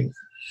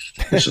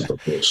 this is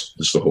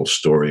the whole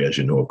story, as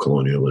you know, of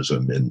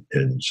colonialism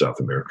in South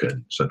America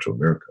and Central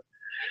America.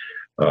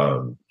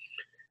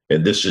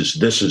 And this is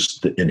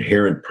the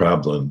inherent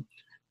problem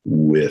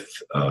with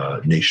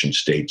nation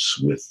states,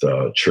 with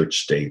church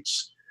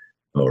states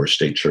or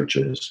state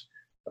churches.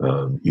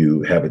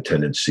 You have a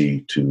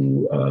tendency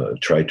to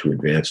try to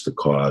advance the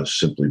cause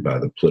simply by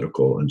the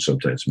political and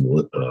sometimes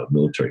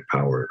military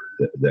power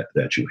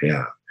that you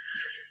have.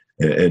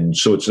 And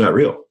so it's not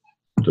real.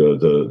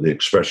 The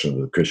expression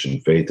of the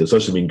Christian faith, this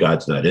doesn't mean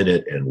God's not in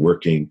it and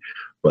working,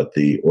 but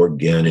the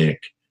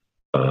organic,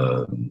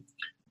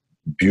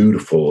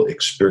 beautiful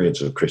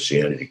experience of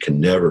Christianity can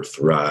never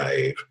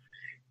thrive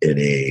in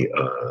a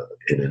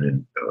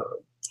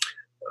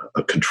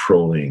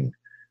controlling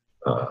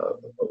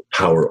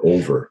power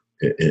over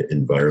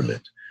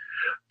environment.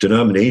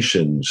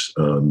 Denominations,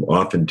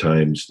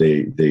 oftentimes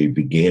they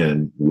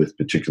began with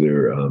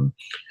particular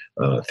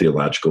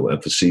theological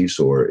emphases,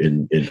 or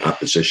in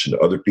opposition to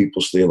other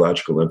people's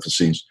theological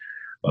emphases.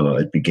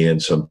 It began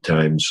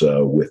sometimes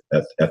with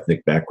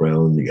ethnic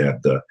background. You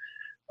have the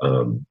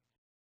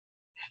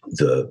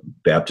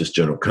Baptist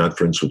General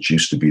Conference, which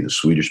used to be the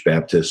Swedish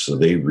Baptists, so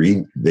they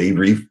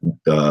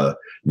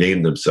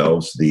named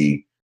themselves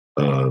the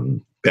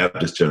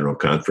Baptist General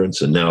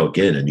Conference. And now,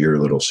 again, in your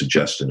little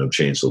suggestion of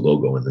change the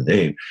logo and the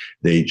name,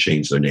 they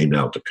changed their name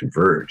now to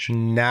Converge.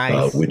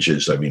 Nice. Which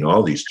is,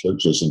 all these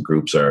churches and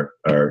groups are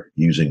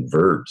using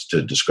verbs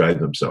to describe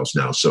themselves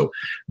now. So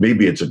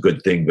maybe it's a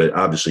good thing, but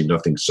obviously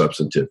nothing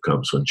substantive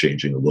comes when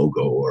changing a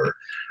logo or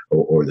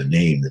the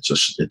name. It's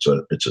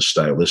a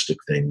stylistic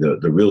thing.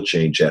 The real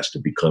change has to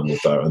become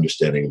with our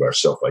understanding of our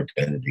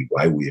self-identity,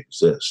 why we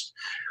exist.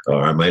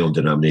 My own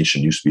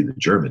denomination used to be the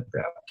German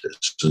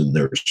Baptists, and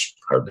there's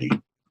hardly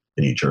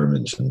any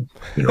Germans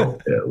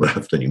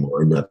left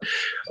anymore.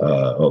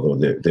 Although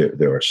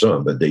there are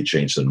some, but they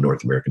changed to the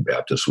North American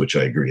Baptists, which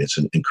I agree, it's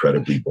an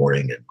incredibly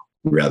boring and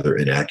rather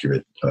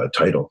inaccurate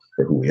title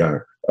for who we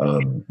are.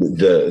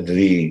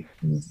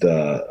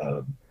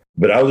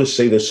 But I'll just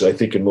say this: I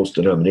think in most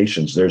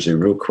denominations, there's a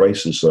real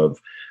crisis of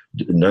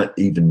not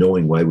even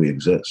knowing why we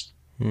exist.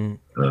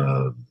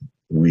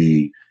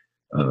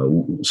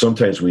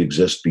 Sometimes we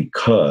exist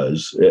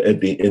because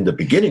in the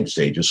beginning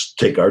stages,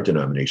 take our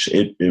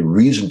denomination, a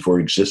reason for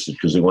existence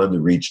because they wanted to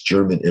reach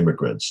German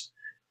immigrants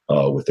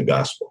with the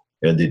gospel.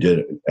 And they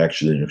did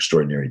actually an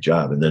extraordinary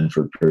job. And then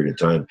for a period of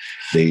time,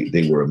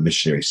 they were a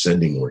missionary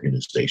sending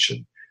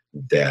organization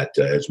that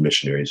has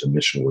missionaries and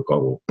mission work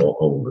all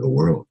over the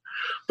world.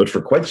 But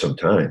for quite some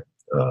time,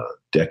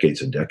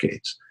 decades and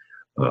decades,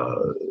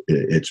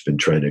 it's been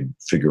trying to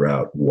figure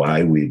out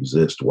why we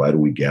exist. Why do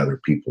we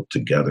gather people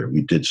together?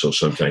 We did so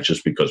sometimes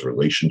just because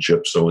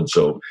relationships.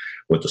 So-and-so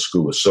went to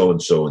school with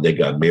so-and-so, and they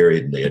got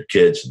married and they had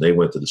kids and they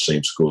went to the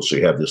same school. So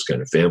you have this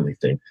kind of family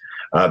thing.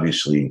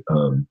 Obviously,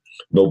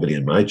 nobody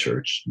in my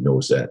church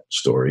knows that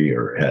story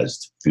or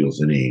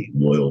feels any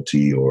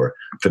loyalty or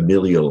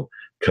familial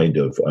kind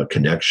of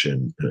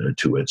connection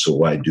to it. So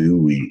why do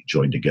we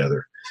join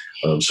together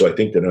So I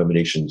think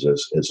denominations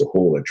as a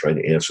whole are trying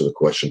to answer the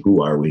question,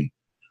 who are we?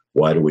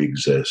 Why do we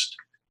exist?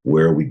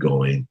 Where are we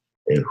going?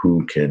 And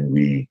who can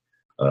we,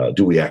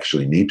 do we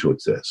actually need to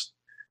exist?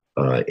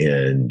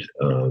 And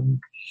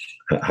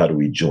how do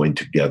we join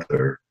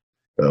together?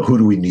 Who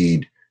do we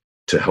need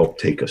to help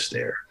take us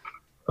there?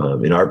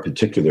 In our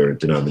particular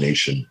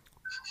denomination,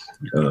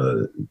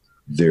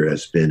 there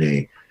has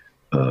been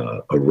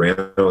a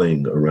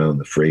rallying around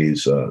the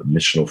phrase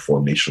missional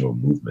formational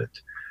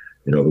movement.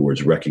 In other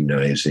words,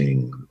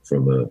 recognizing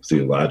from a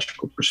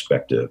theological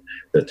perspective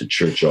that the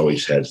church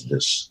always has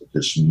this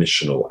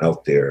missional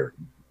out there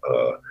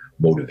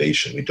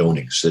motivation. We don't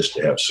exist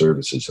to have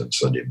services on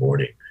Sunday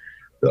morning.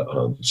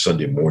 The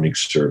Sunday morning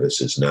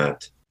service is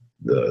not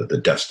the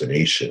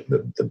destination,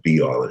 the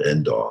be all and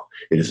end all.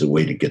 It is a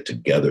way to get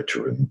together,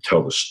 to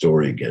tell the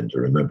story again, to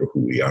remember who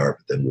we are,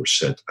 but then we're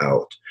sent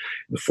out.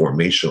 The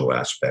formational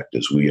aspect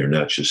is we are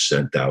not just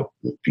sent out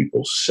with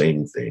people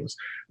saying things.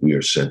 We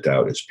are sent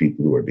out as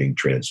people who are being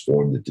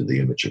transformed into the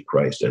image of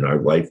Christ. And our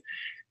life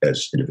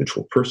as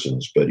individual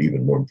persons, but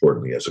even more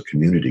importantly, as a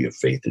community of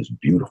faith, is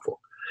beautiful.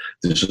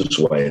 This is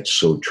why it's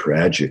so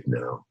tragic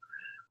now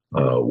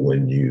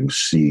when you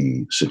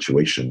see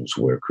situations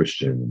where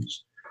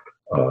Christians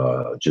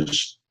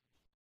just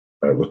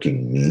are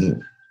looking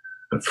mean,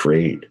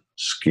 afraid,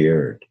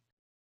 scared,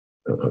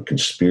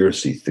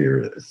 conspiracy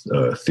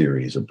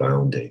theories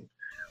abounding,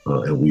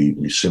 and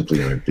we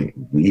simply aren't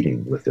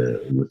leading with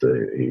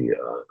an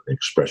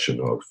expression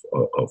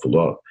of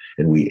love,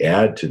 and we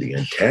add to the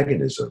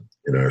antagonism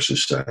in our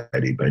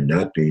society by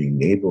not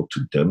being able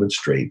to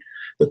demonstrate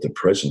that the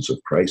presence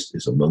of Christ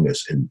is among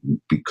us. And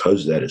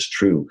because that is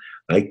true,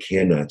 I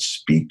cannot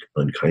speak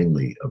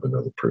unkindly of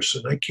another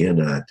person. I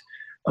cannot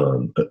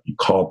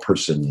call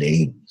person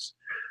names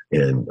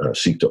and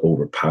seek to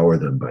overpower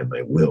them by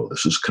my will.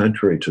 This is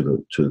contrary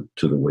to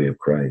the way of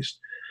Christ.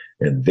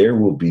 And there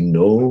will be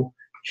no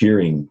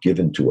hearing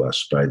given to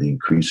us by the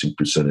increasing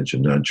percentage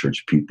of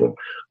non-church people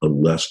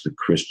unless the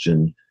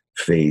Christian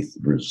faith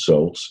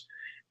results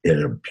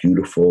in a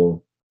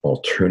beautiful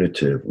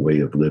alternative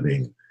way of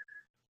living.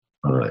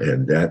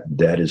 And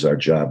that is our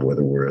job,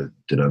 whether we're a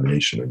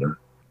denomination or not.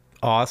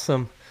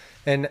 Awesome.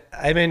 And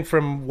I mean,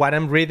 from what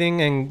I'm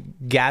reading and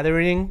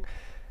gathering,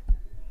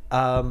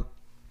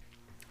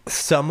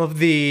 some of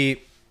the,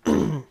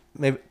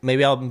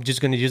 maybe I'm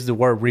just going to use the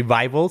word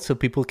revival so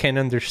people can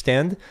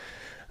understand,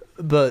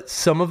 but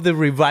some of the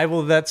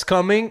revival that's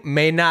coming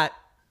may not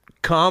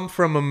come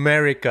from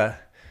America,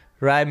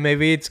 right?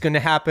 Maybe it's going to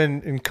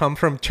happen and come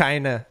from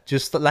China,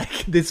 just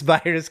like this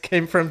virus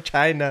came from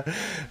China,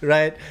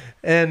 right?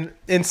 And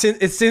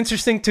it's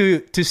interesting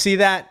to see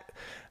that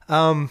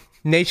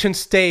nation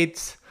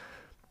states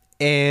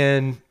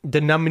and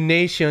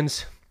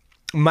denominations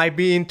might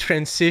be in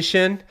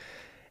transition,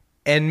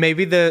 and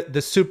maybe the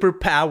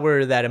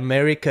superpower that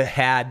America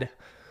had,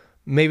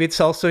 maybe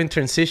it's also in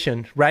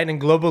transition, right? And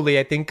globally,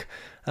 I think,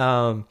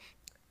 I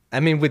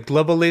mean, with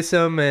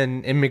globalism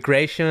and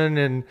immigration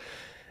and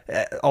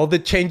all the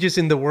changes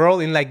in the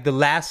world in like the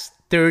last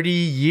 30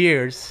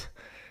 years,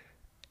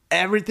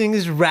 everything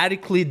is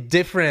radically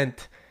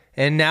different.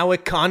 And now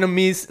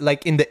economies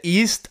like in the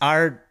East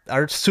are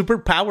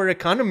superpower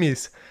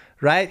economies,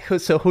 right?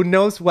 So who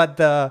knows what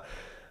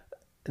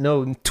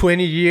in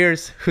 20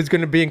 years, who's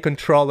going to be in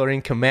control or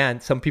in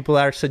command? Some people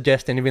are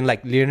suggesting, even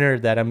like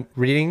Leonard that I'm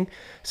reading,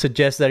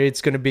 suggests that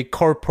it's going to be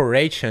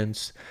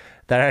corporations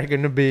that are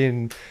going to be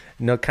in,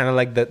 kind of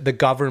like the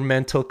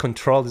governmental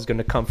control is going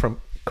to come from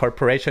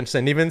corporations.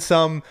 And even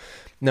some,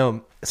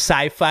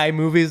 sci-fi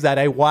movies that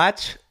I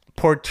watch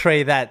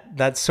portray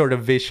that sort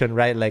of vision,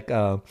 right? Like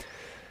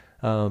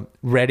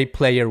Ready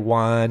Player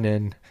One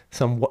and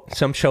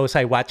some shows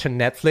I watch on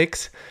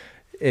Netflix.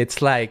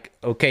 It's like,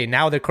 okay,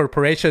 now the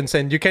corporations,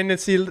 and you kind of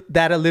see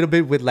that a little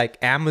bit with like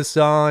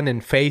Amazon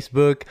and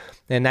Facebook.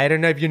 And I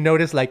don't know if you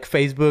noticed, like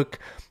Facebook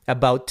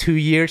about 2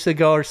 years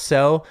ago or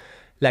so,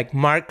 like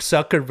Mark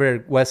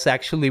Zuckerberg was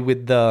actually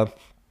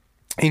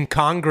in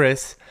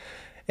Congress,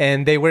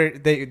 and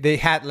they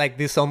had like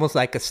this almost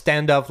like a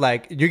standoff,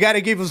 like, you got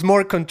to give us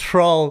more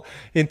control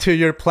into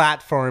your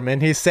platform.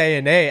 And he's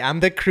saying, hey, I'm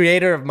the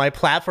creator of my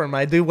platform.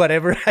 I do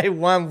whatever I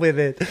want with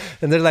it.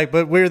 And they're like,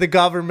 but we're the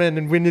government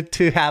and we need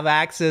to have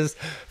access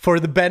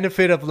for the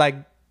benefit of like,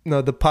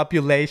 the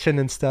population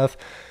and stuff.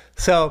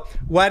 So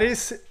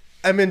just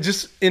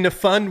in a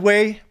fun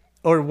way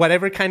or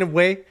whatever kind of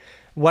way,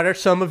 what are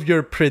some of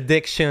your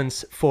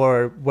predictions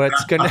for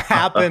what's going to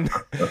happen,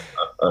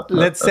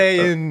 let's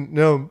say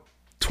in,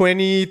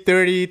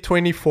 2030,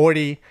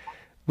 2040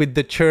 with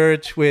the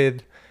church,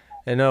 with,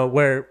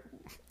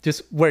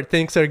 where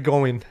things are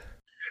going?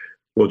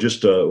 Well,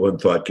 just one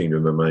thought came to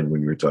my mind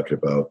when you were talking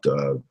about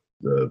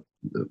the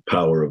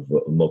power of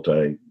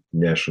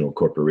multinational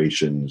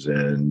corporations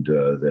and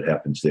that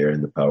happens there,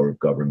 and the power of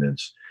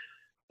governments.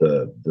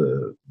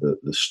 The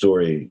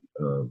story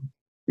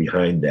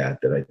behind that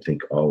I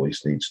think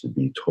always needs to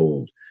be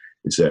told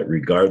is that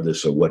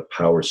regardless of what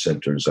power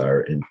centers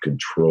are in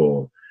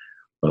control,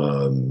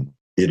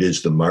 it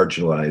is the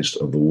marginalized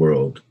of the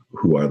world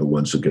who are the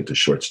ones who get the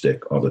short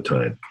stick all the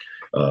time.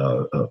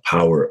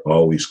 Power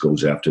always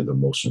goes after the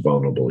most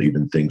vulnerable,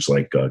 even things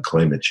like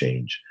climate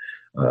change.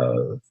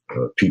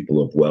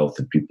 People of wealth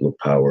and people of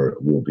power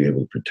will be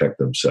able to protect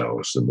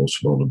themselves. The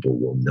most vulnerable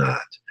will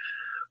not.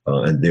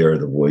 And they're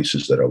the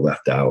voices that are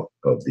left out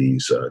of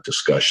these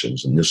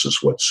discussions. And this is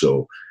what's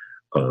so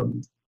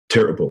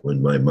terrible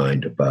in my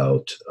mind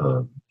about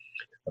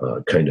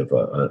kind of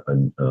a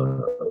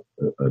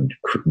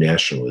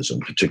nationalism,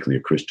 particularly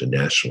a Christian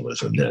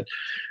nationalism, that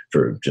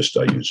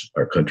I use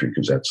our country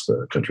because that's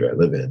the country I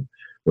live in.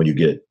 When you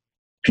get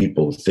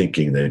people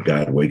thinking that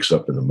God wakes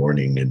up in the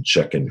morning and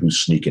checking who's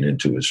sneaking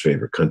into his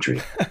favorite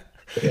country,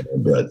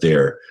 and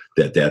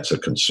that's a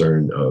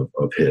concern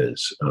of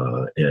his,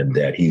 and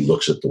that he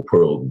looks at the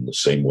world in the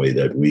same way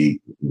that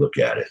we look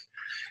at it.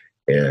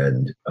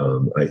 And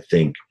I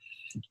think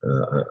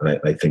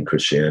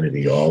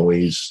Christianity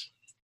always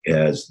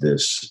has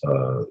this.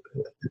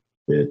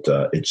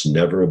 It's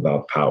never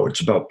about power.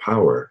 It's about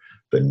power,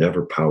 but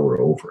never power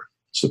over.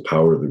 It's the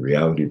power of the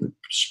reality of the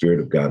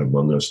Spirit of God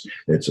among us.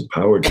 And it's a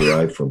power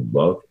derived from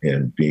love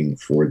and being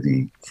for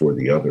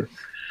the other.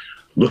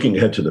 Looking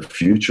ahead to the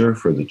future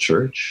for the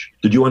church.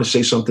 Did you want to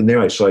say something there?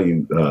 I saw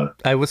you.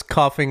 I was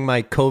coughing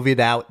my COVID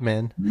out,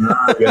 man.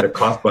 You had a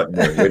cough button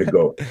there. Way to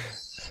go.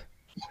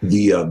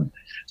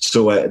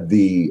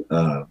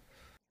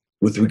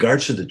 With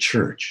regards to the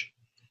church,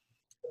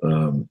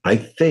 I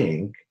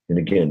think, and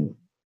again,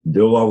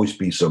 there'll always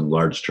be some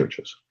large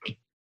churches, at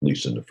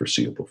least in the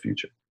foreseeable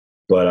future.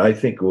 But I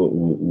think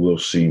we'll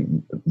see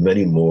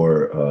many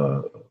more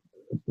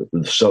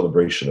the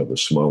celebration of a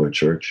smaller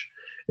church.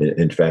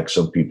 In fact,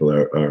 some people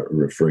are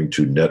referring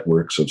to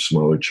networks of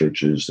smaller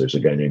churches. There's a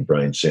guy named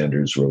Brian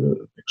Sanders who wrote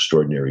an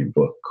extraordinary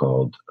book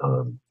called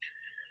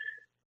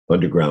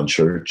Underground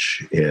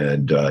Church,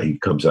 and he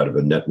comes out of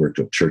a network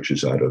of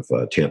churches out of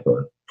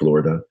Tampa,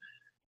 Florida,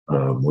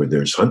 where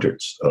there's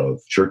hundreds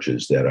of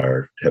churches that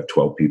have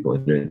 12 people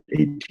in it,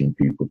 18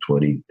 people,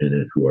 20 in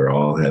it, who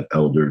all have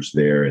elders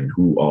there and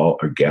who all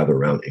are gathered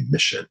around a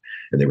mission,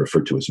 and they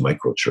refer to as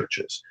micro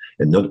churches.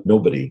 And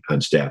nobody on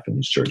staff in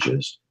these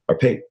churches are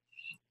paid.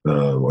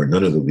 Or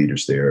none of the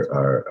leaders there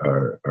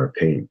are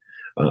paid.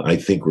 I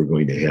think we're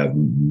going to have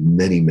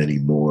many, many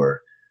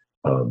more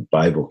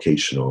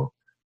bivocational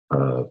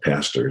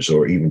pastors,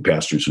 or even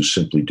pastors who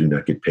simply do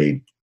not get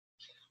paid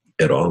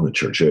at all in the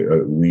church.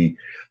 We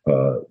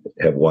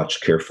have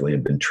watched carefully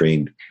and been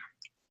trained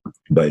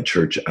by a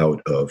church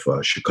out of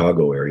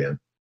Chicago area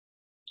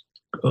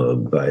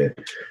by a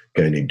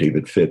guy named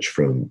David Fitch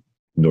from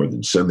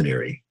Northern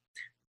Seminary,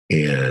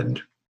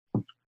 and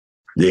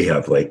they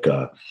have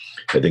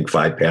I think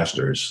 5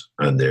 pastors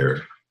on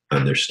their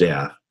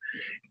staff,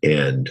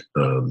 and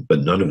but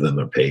none of them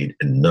are paid,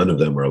 and none of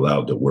them are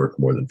allowed to work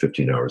more than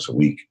 15 hours a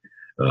week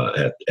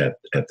at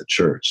the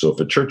church. So if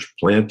a church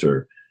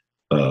planter,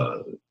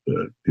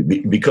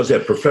 because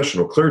that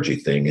professional clergy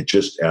thing, it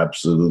just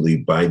absolutely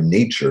by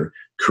nature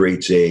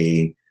creates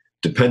a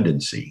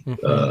dependency,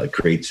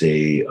 creates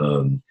a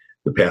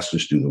the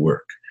pastors do the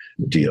work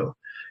deal.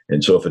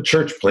 And so if a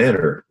church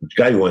planter, a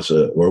guy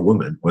or a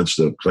woman wants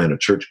to plant a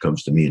church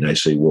comes to me, and I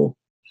say, well,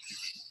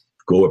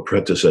 go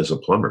apprentice as a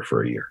plumber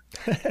for a year.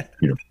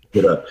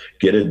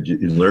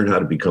 Learn how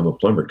to become a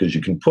plumber, because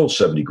you can pull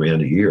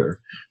 $70,000 a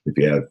year if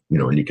you have,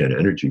 any kind of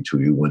energy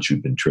to you once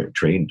you've been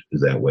trained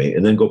that way,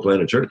 and then go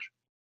plant a church.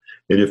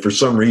 And if for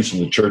some reason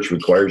the church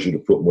requires you to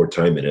put more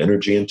time and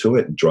energy into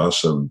it and draw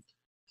some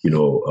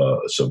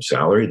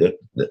salary,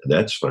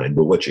 that's fine.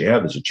 But what you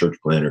have is a church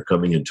planter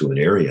coming into an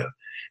area,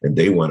 and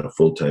they want a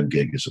full-time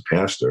gig as a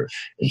pastor.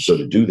 And so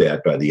to do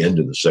that, by the end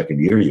of the second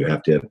year, you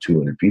have to have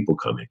 200 people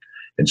coming.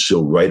 And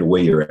so right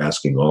away, you're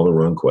asking all the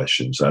wrong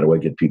questions. How do I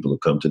get people to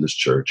come to this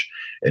church?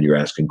 And you're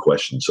asking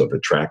questions of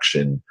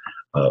attraction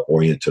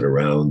oriented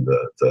around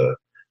the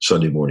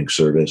Sunday morning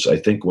service. I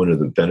think one of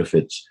the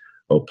benefits,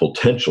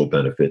 potential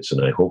benefits,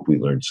 and I hope we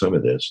learned some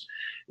of this,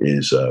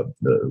 is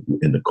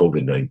in the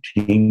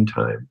COVID-19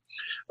 time,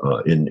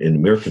 in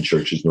American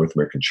churches, North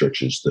American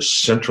churches, the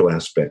central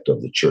aspect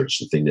of the church,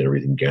 the thing that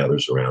everything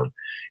gathers around,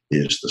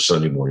 is the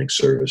Sunday morning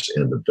service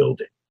and the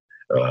building.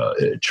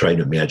 Trying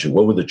to imagine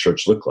what would the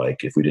church look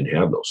like if we didn't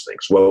have those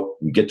things. Well,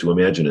 we get to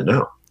imagine it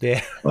now.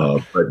 Yeah.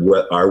 But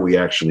what are we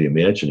actually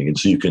imagining? And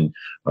so you can,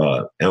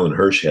 Alan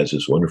Hirsch has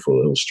this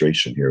wonderful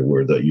illustration here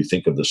where you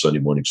think of the Sunday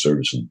morning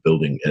service and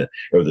building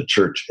or the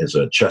church as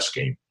a chess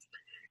game.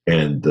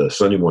 And the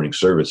Sunday morning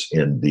service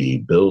and the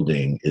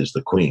building is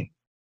the queen.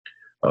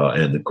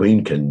 And the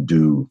queen can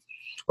do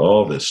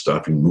all this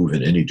stuff and move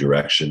in any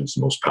direction. It's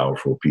the most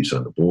powerful piece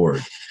on the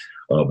board.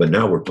 But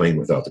now we're playing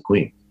without the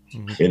queen.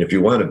 Mm-hmm. And if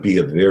you want to be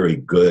a very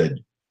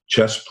good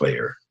chess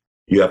player,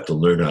 you have to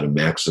learn how to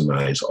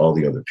maximize all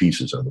the other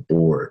pieces on the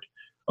board.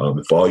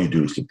 If all you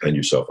do is depend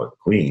yourself on the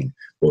queen,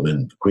 well,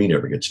 then the queen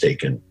ever gets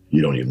taken,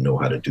 you don't even know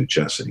how to do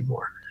chess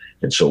anymore.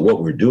 And so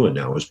what we're doing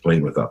now is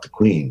playing without the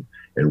queen.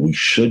 And we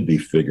should be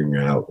figuring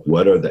out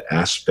what are the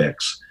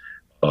aspects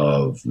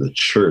of the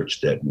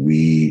church that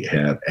we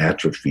have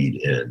atrophied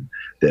in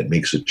that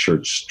makes a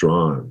church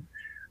strong.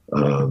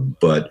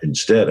 But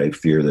instead, I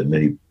fear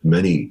that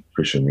many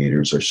Christian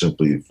leaders are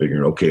simply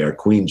figuring, okay, our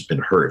queen's been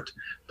hurt,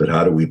 but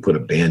how do we put a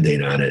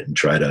Band-Aid on it and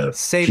try to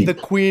save the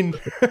queen?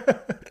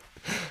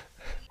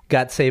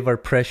 God save our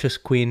precious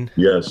queen.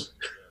 Yes.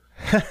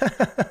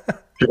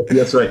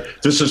 That's right.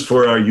 This is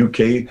for our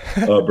UK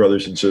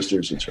brothers and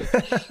sisters. That's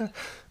right.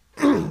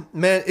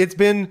 Man, it's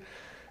been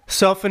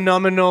so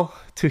phenomenal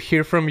to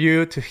hear from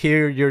you, to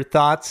hear your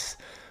thoughts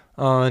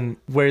on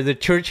where the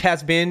church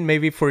has been,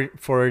 maybe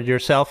for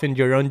yourself in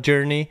your own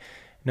journey,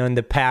 in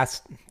the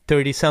past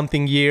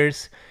 30-something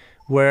years,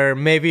 where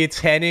maybe it's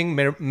heading,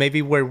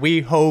 maybe where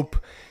we hope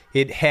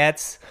it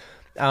heads,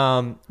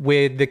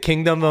 with the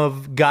kingdom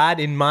of God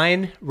in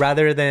mind,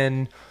 rather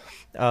than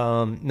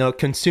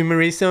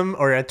consumerism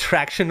or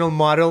attractional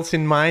models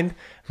in mind,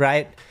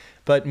 right?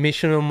 But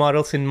missional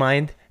models in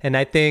mind. And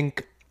I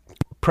think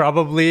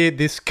probably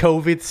this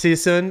COVID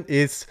season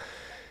it's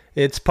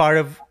part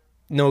of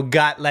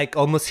God like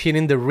almost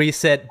hitting the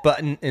reset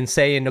button and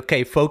saying,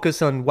 okay,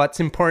 focus on what's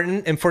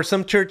important. And for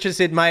some churches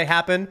it might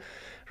happen,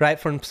 right?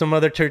 From some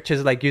other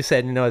churches, like you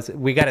said,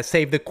 we got to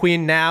save the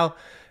queen now,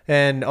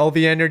 and all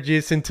the energy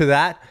is into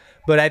that.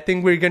 But I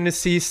think we're going to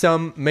see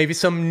maybe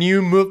some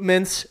new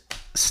movements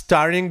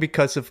starting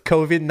because of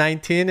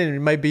COVID-19, and it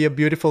might be a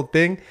beautiful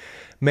thing.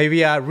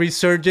 Maybe a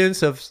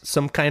resurgence of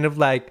some kind of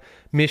like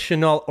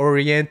missional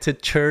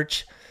oriented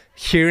church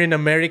here in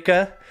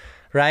America,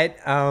 right?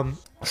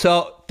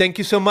 So thank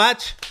you so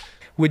much.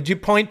 Would you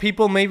point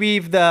people maybe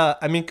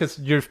because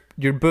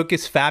your book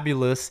is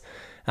fabulous.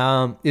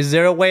 Is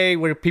there a way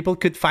where people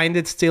could find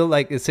it still?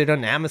 Like, is it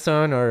on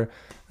Amazon or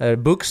a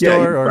bookstore? Yeah,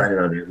 you can find it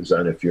on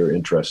Amazon if you're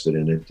interested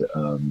in it.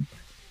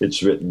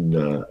 It's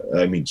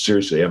written,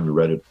 seriously, I haven't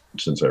read it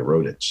since I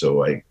wrote it,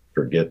 so I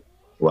forget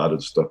a lot of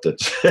the stuff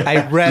that's...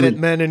 I read it,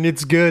 man, and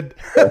it's good.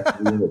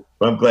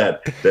 I'm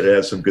glad that it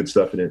has some good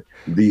stuff in it.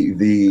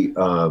 You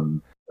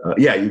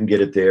can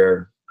get it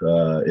there.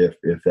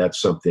 If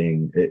that's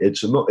something,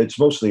 it's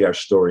mostly our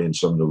story and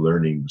some of the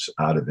learnings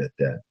out of it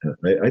that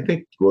I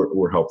think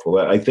were helpful.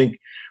 I think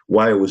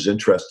why it was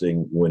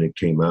interesting when it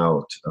came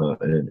out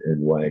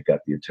and why it got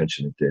the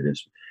attention it did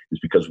is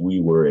because we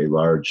were a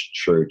large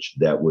church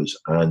that was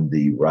on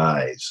the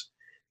rise,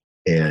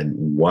 and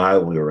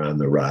while we were on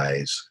the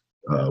rise,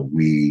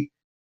 we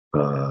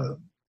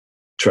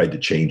tried to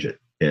change it.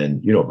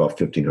 And,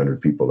 about 1,500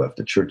 people left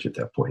the church at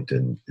that point,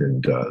 and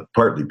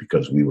partly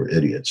because we were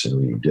idiots and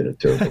we did a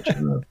terrible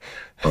job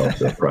of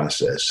the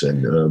process.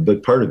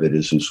 But part of it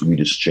is we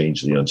just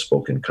changed the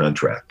unspoken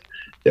contract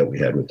that we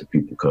had with the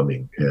people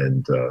coming,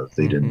 and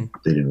they didn't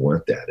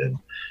want that. And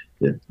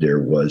there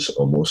was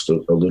almost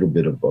a little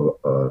bit of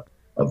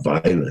a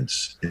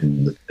violence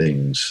in the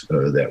things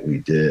that we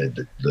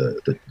did,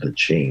 the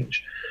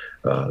change.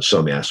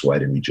 Some asked, why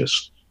didn't we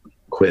just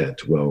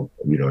quit? Well,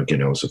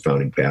 again, I was a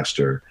founding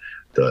pastor.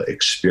 The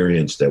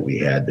experience that we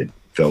had that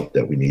felt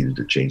that we needed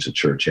to change the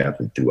church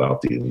happened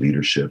throughout the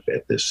leadership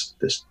at this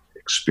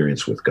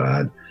experience with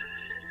God.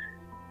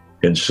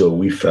 And so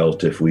we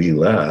felt if we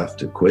left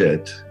to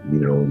quit,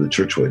 the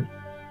church would,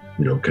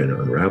 kind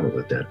of unravel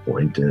at that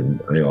point. And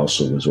I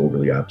also was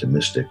overly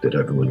optimistic that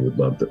everyone would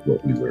love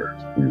what we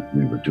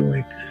were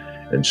doing.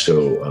 And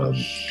so,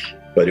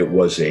 but it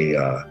was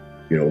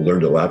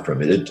learned a lot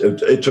from it.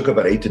 It took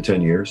about 8 to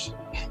 10 years.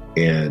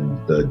 And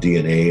the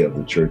DNA of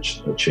the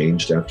church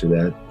changed after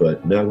that,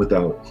 but not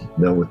without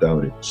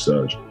it's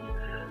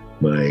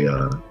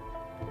my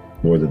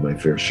more than my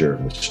fair share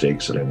of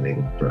mistakes that I made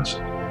in the process.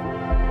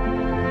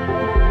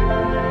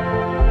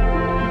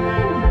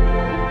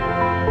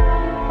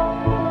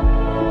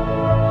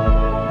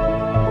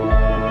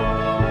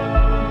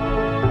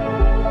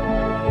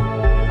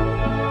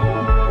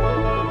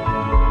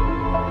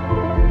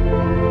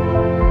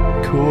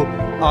 Cool,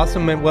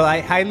 awesome, man. Well, I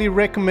highly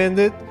recommend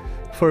it.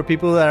 For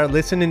people that are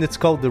listening, it's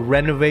called The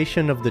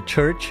Renovation of the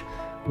Church.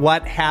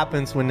 What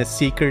happens when a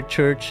seeker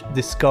church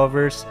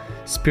discovers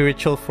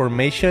spiritual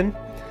formation?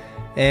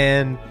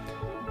 And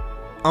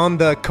on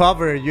the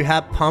cover, you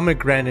have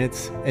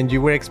pomegranates, and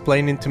you were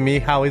explaining to me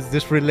how is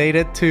this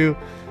related to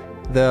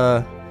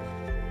the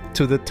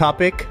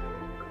topic?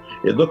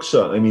 It looks.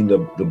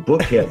 The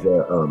book has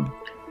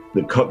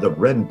the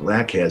red and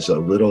black has a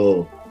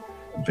little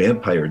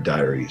Vampire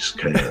Diaries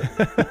kind of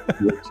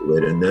look to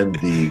it, and then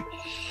the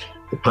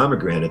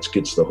pomegranates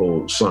gets the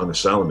whole Song of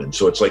Solomon.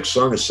 So it's like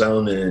Song of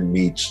Solomon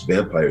meets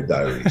Vampire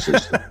Diaries.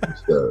 It's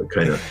the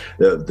kind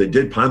of, they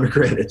did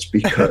pomegranates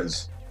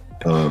because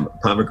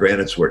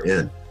pomegranates were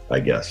in, I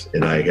guess.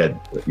 And I had,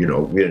 we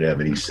didn't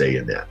have any say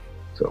in that.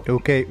 So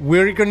okay,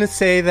 we're going to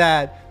say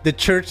that the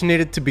church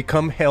needed to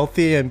become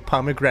healthy, and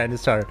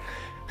pomegranates are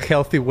a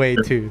healthy way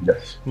to.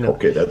 Yes.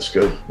 Okay, that's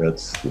good.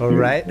 That's all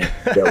right.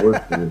 That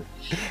works.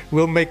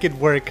 We'll make it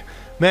work.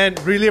 Man,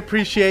 really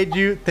appreciate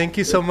you. Thank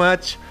you so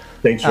much.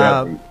 Thanks for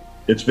having me.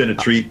 It's been a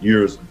treat.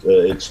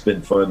 It's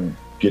been fun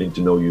getting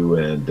to know you,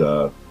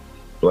 and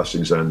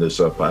blessings on this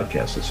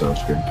podcast. It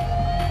sounds great.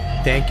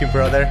 Thank you,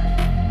 brother.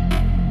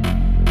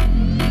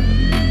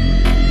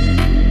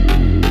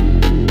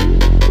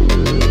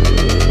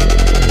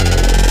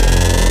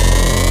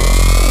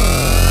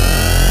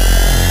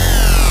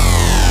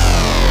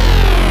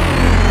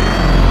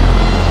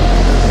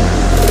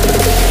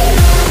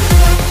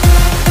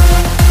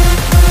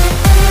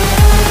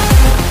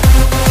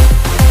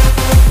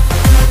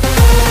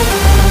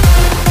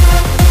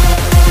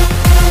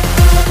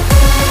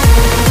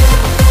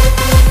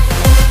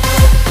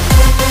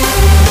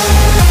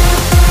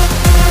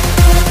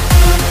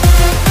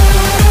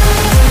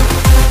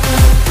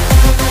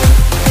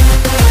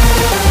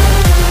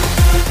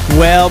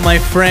 Well, my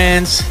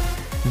friends,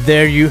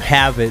 there you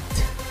have it.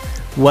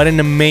 What an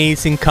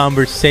amazing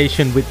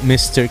conversation with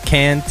Mr.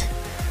 Kent.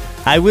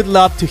 I would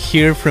love to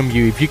hear from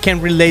you. If you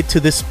can relate to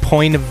this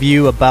point of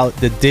view about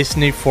the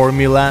Disney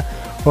formula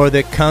or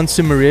the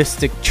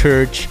consumeristic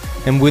church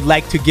and would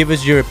like to give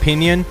us your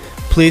opinion,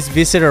 please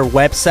visit our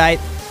website,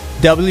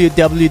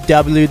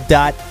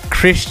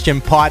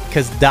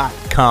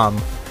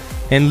 www.christianpodcast.com,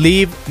 and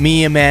leave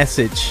me a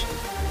message.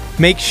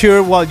 Make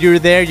sure while you're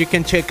there you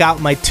can check out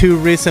my 2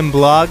 recent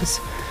blogs,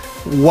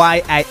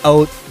 Why I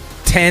Owe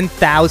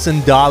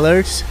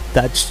 $10,000,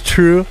 that's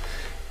true,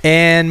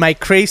 and my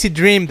crazy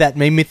dream that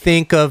made me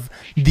think of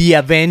the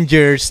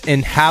Avengers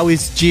and how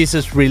is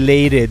Jesus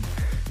related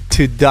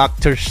to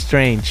Doctor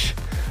Strange.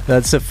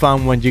 That's a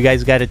fun one you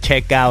guys gotta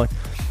check out.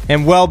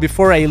 And well,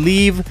 before I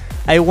leave,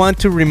 I want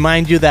to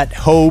remind you that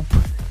hope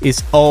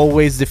is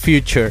always the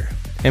future.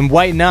 And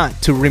why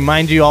not? To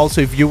remind you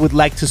also, if you would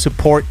like to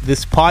support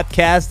this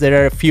podcast,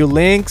 there are a few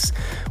links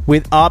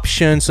with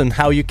options on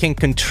how you can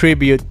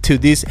contribute to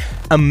this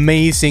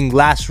amazing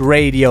last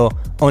radio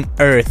on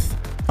Earth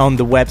on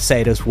the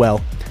website as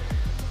well.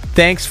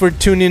 Thanks for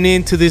tuning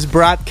in to this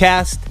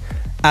broadcast.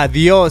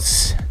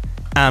 Adiós,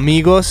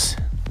 amigos.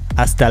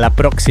 Hasta la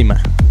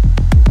próxima.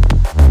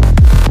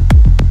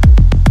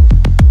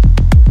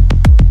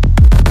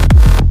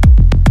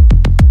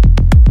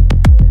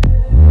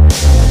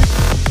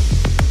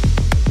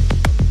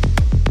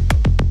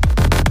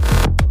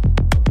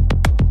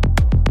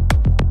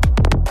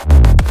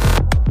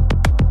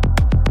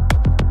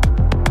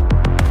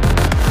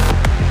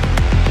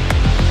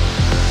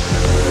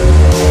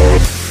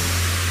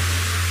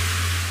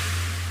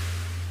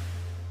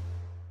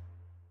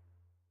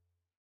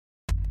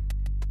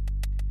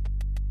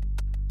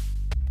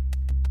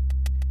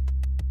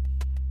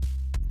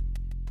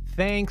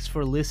 Thanks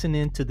for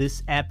listening to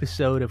this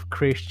episode of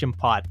Christian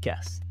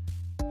Podcast.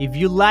 If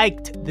you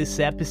liked this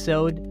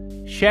episode,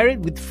 share it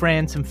with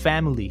friends and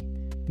family.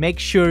 Make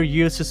sure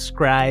you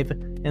subscribe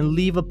and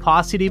leave a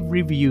positive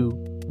review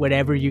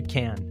wherever you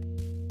can.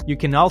 You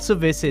can also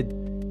visit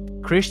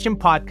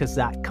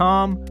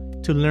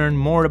christianpodcast.com to learn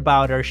more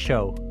about our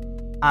show.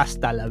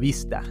 Hasta la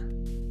vista.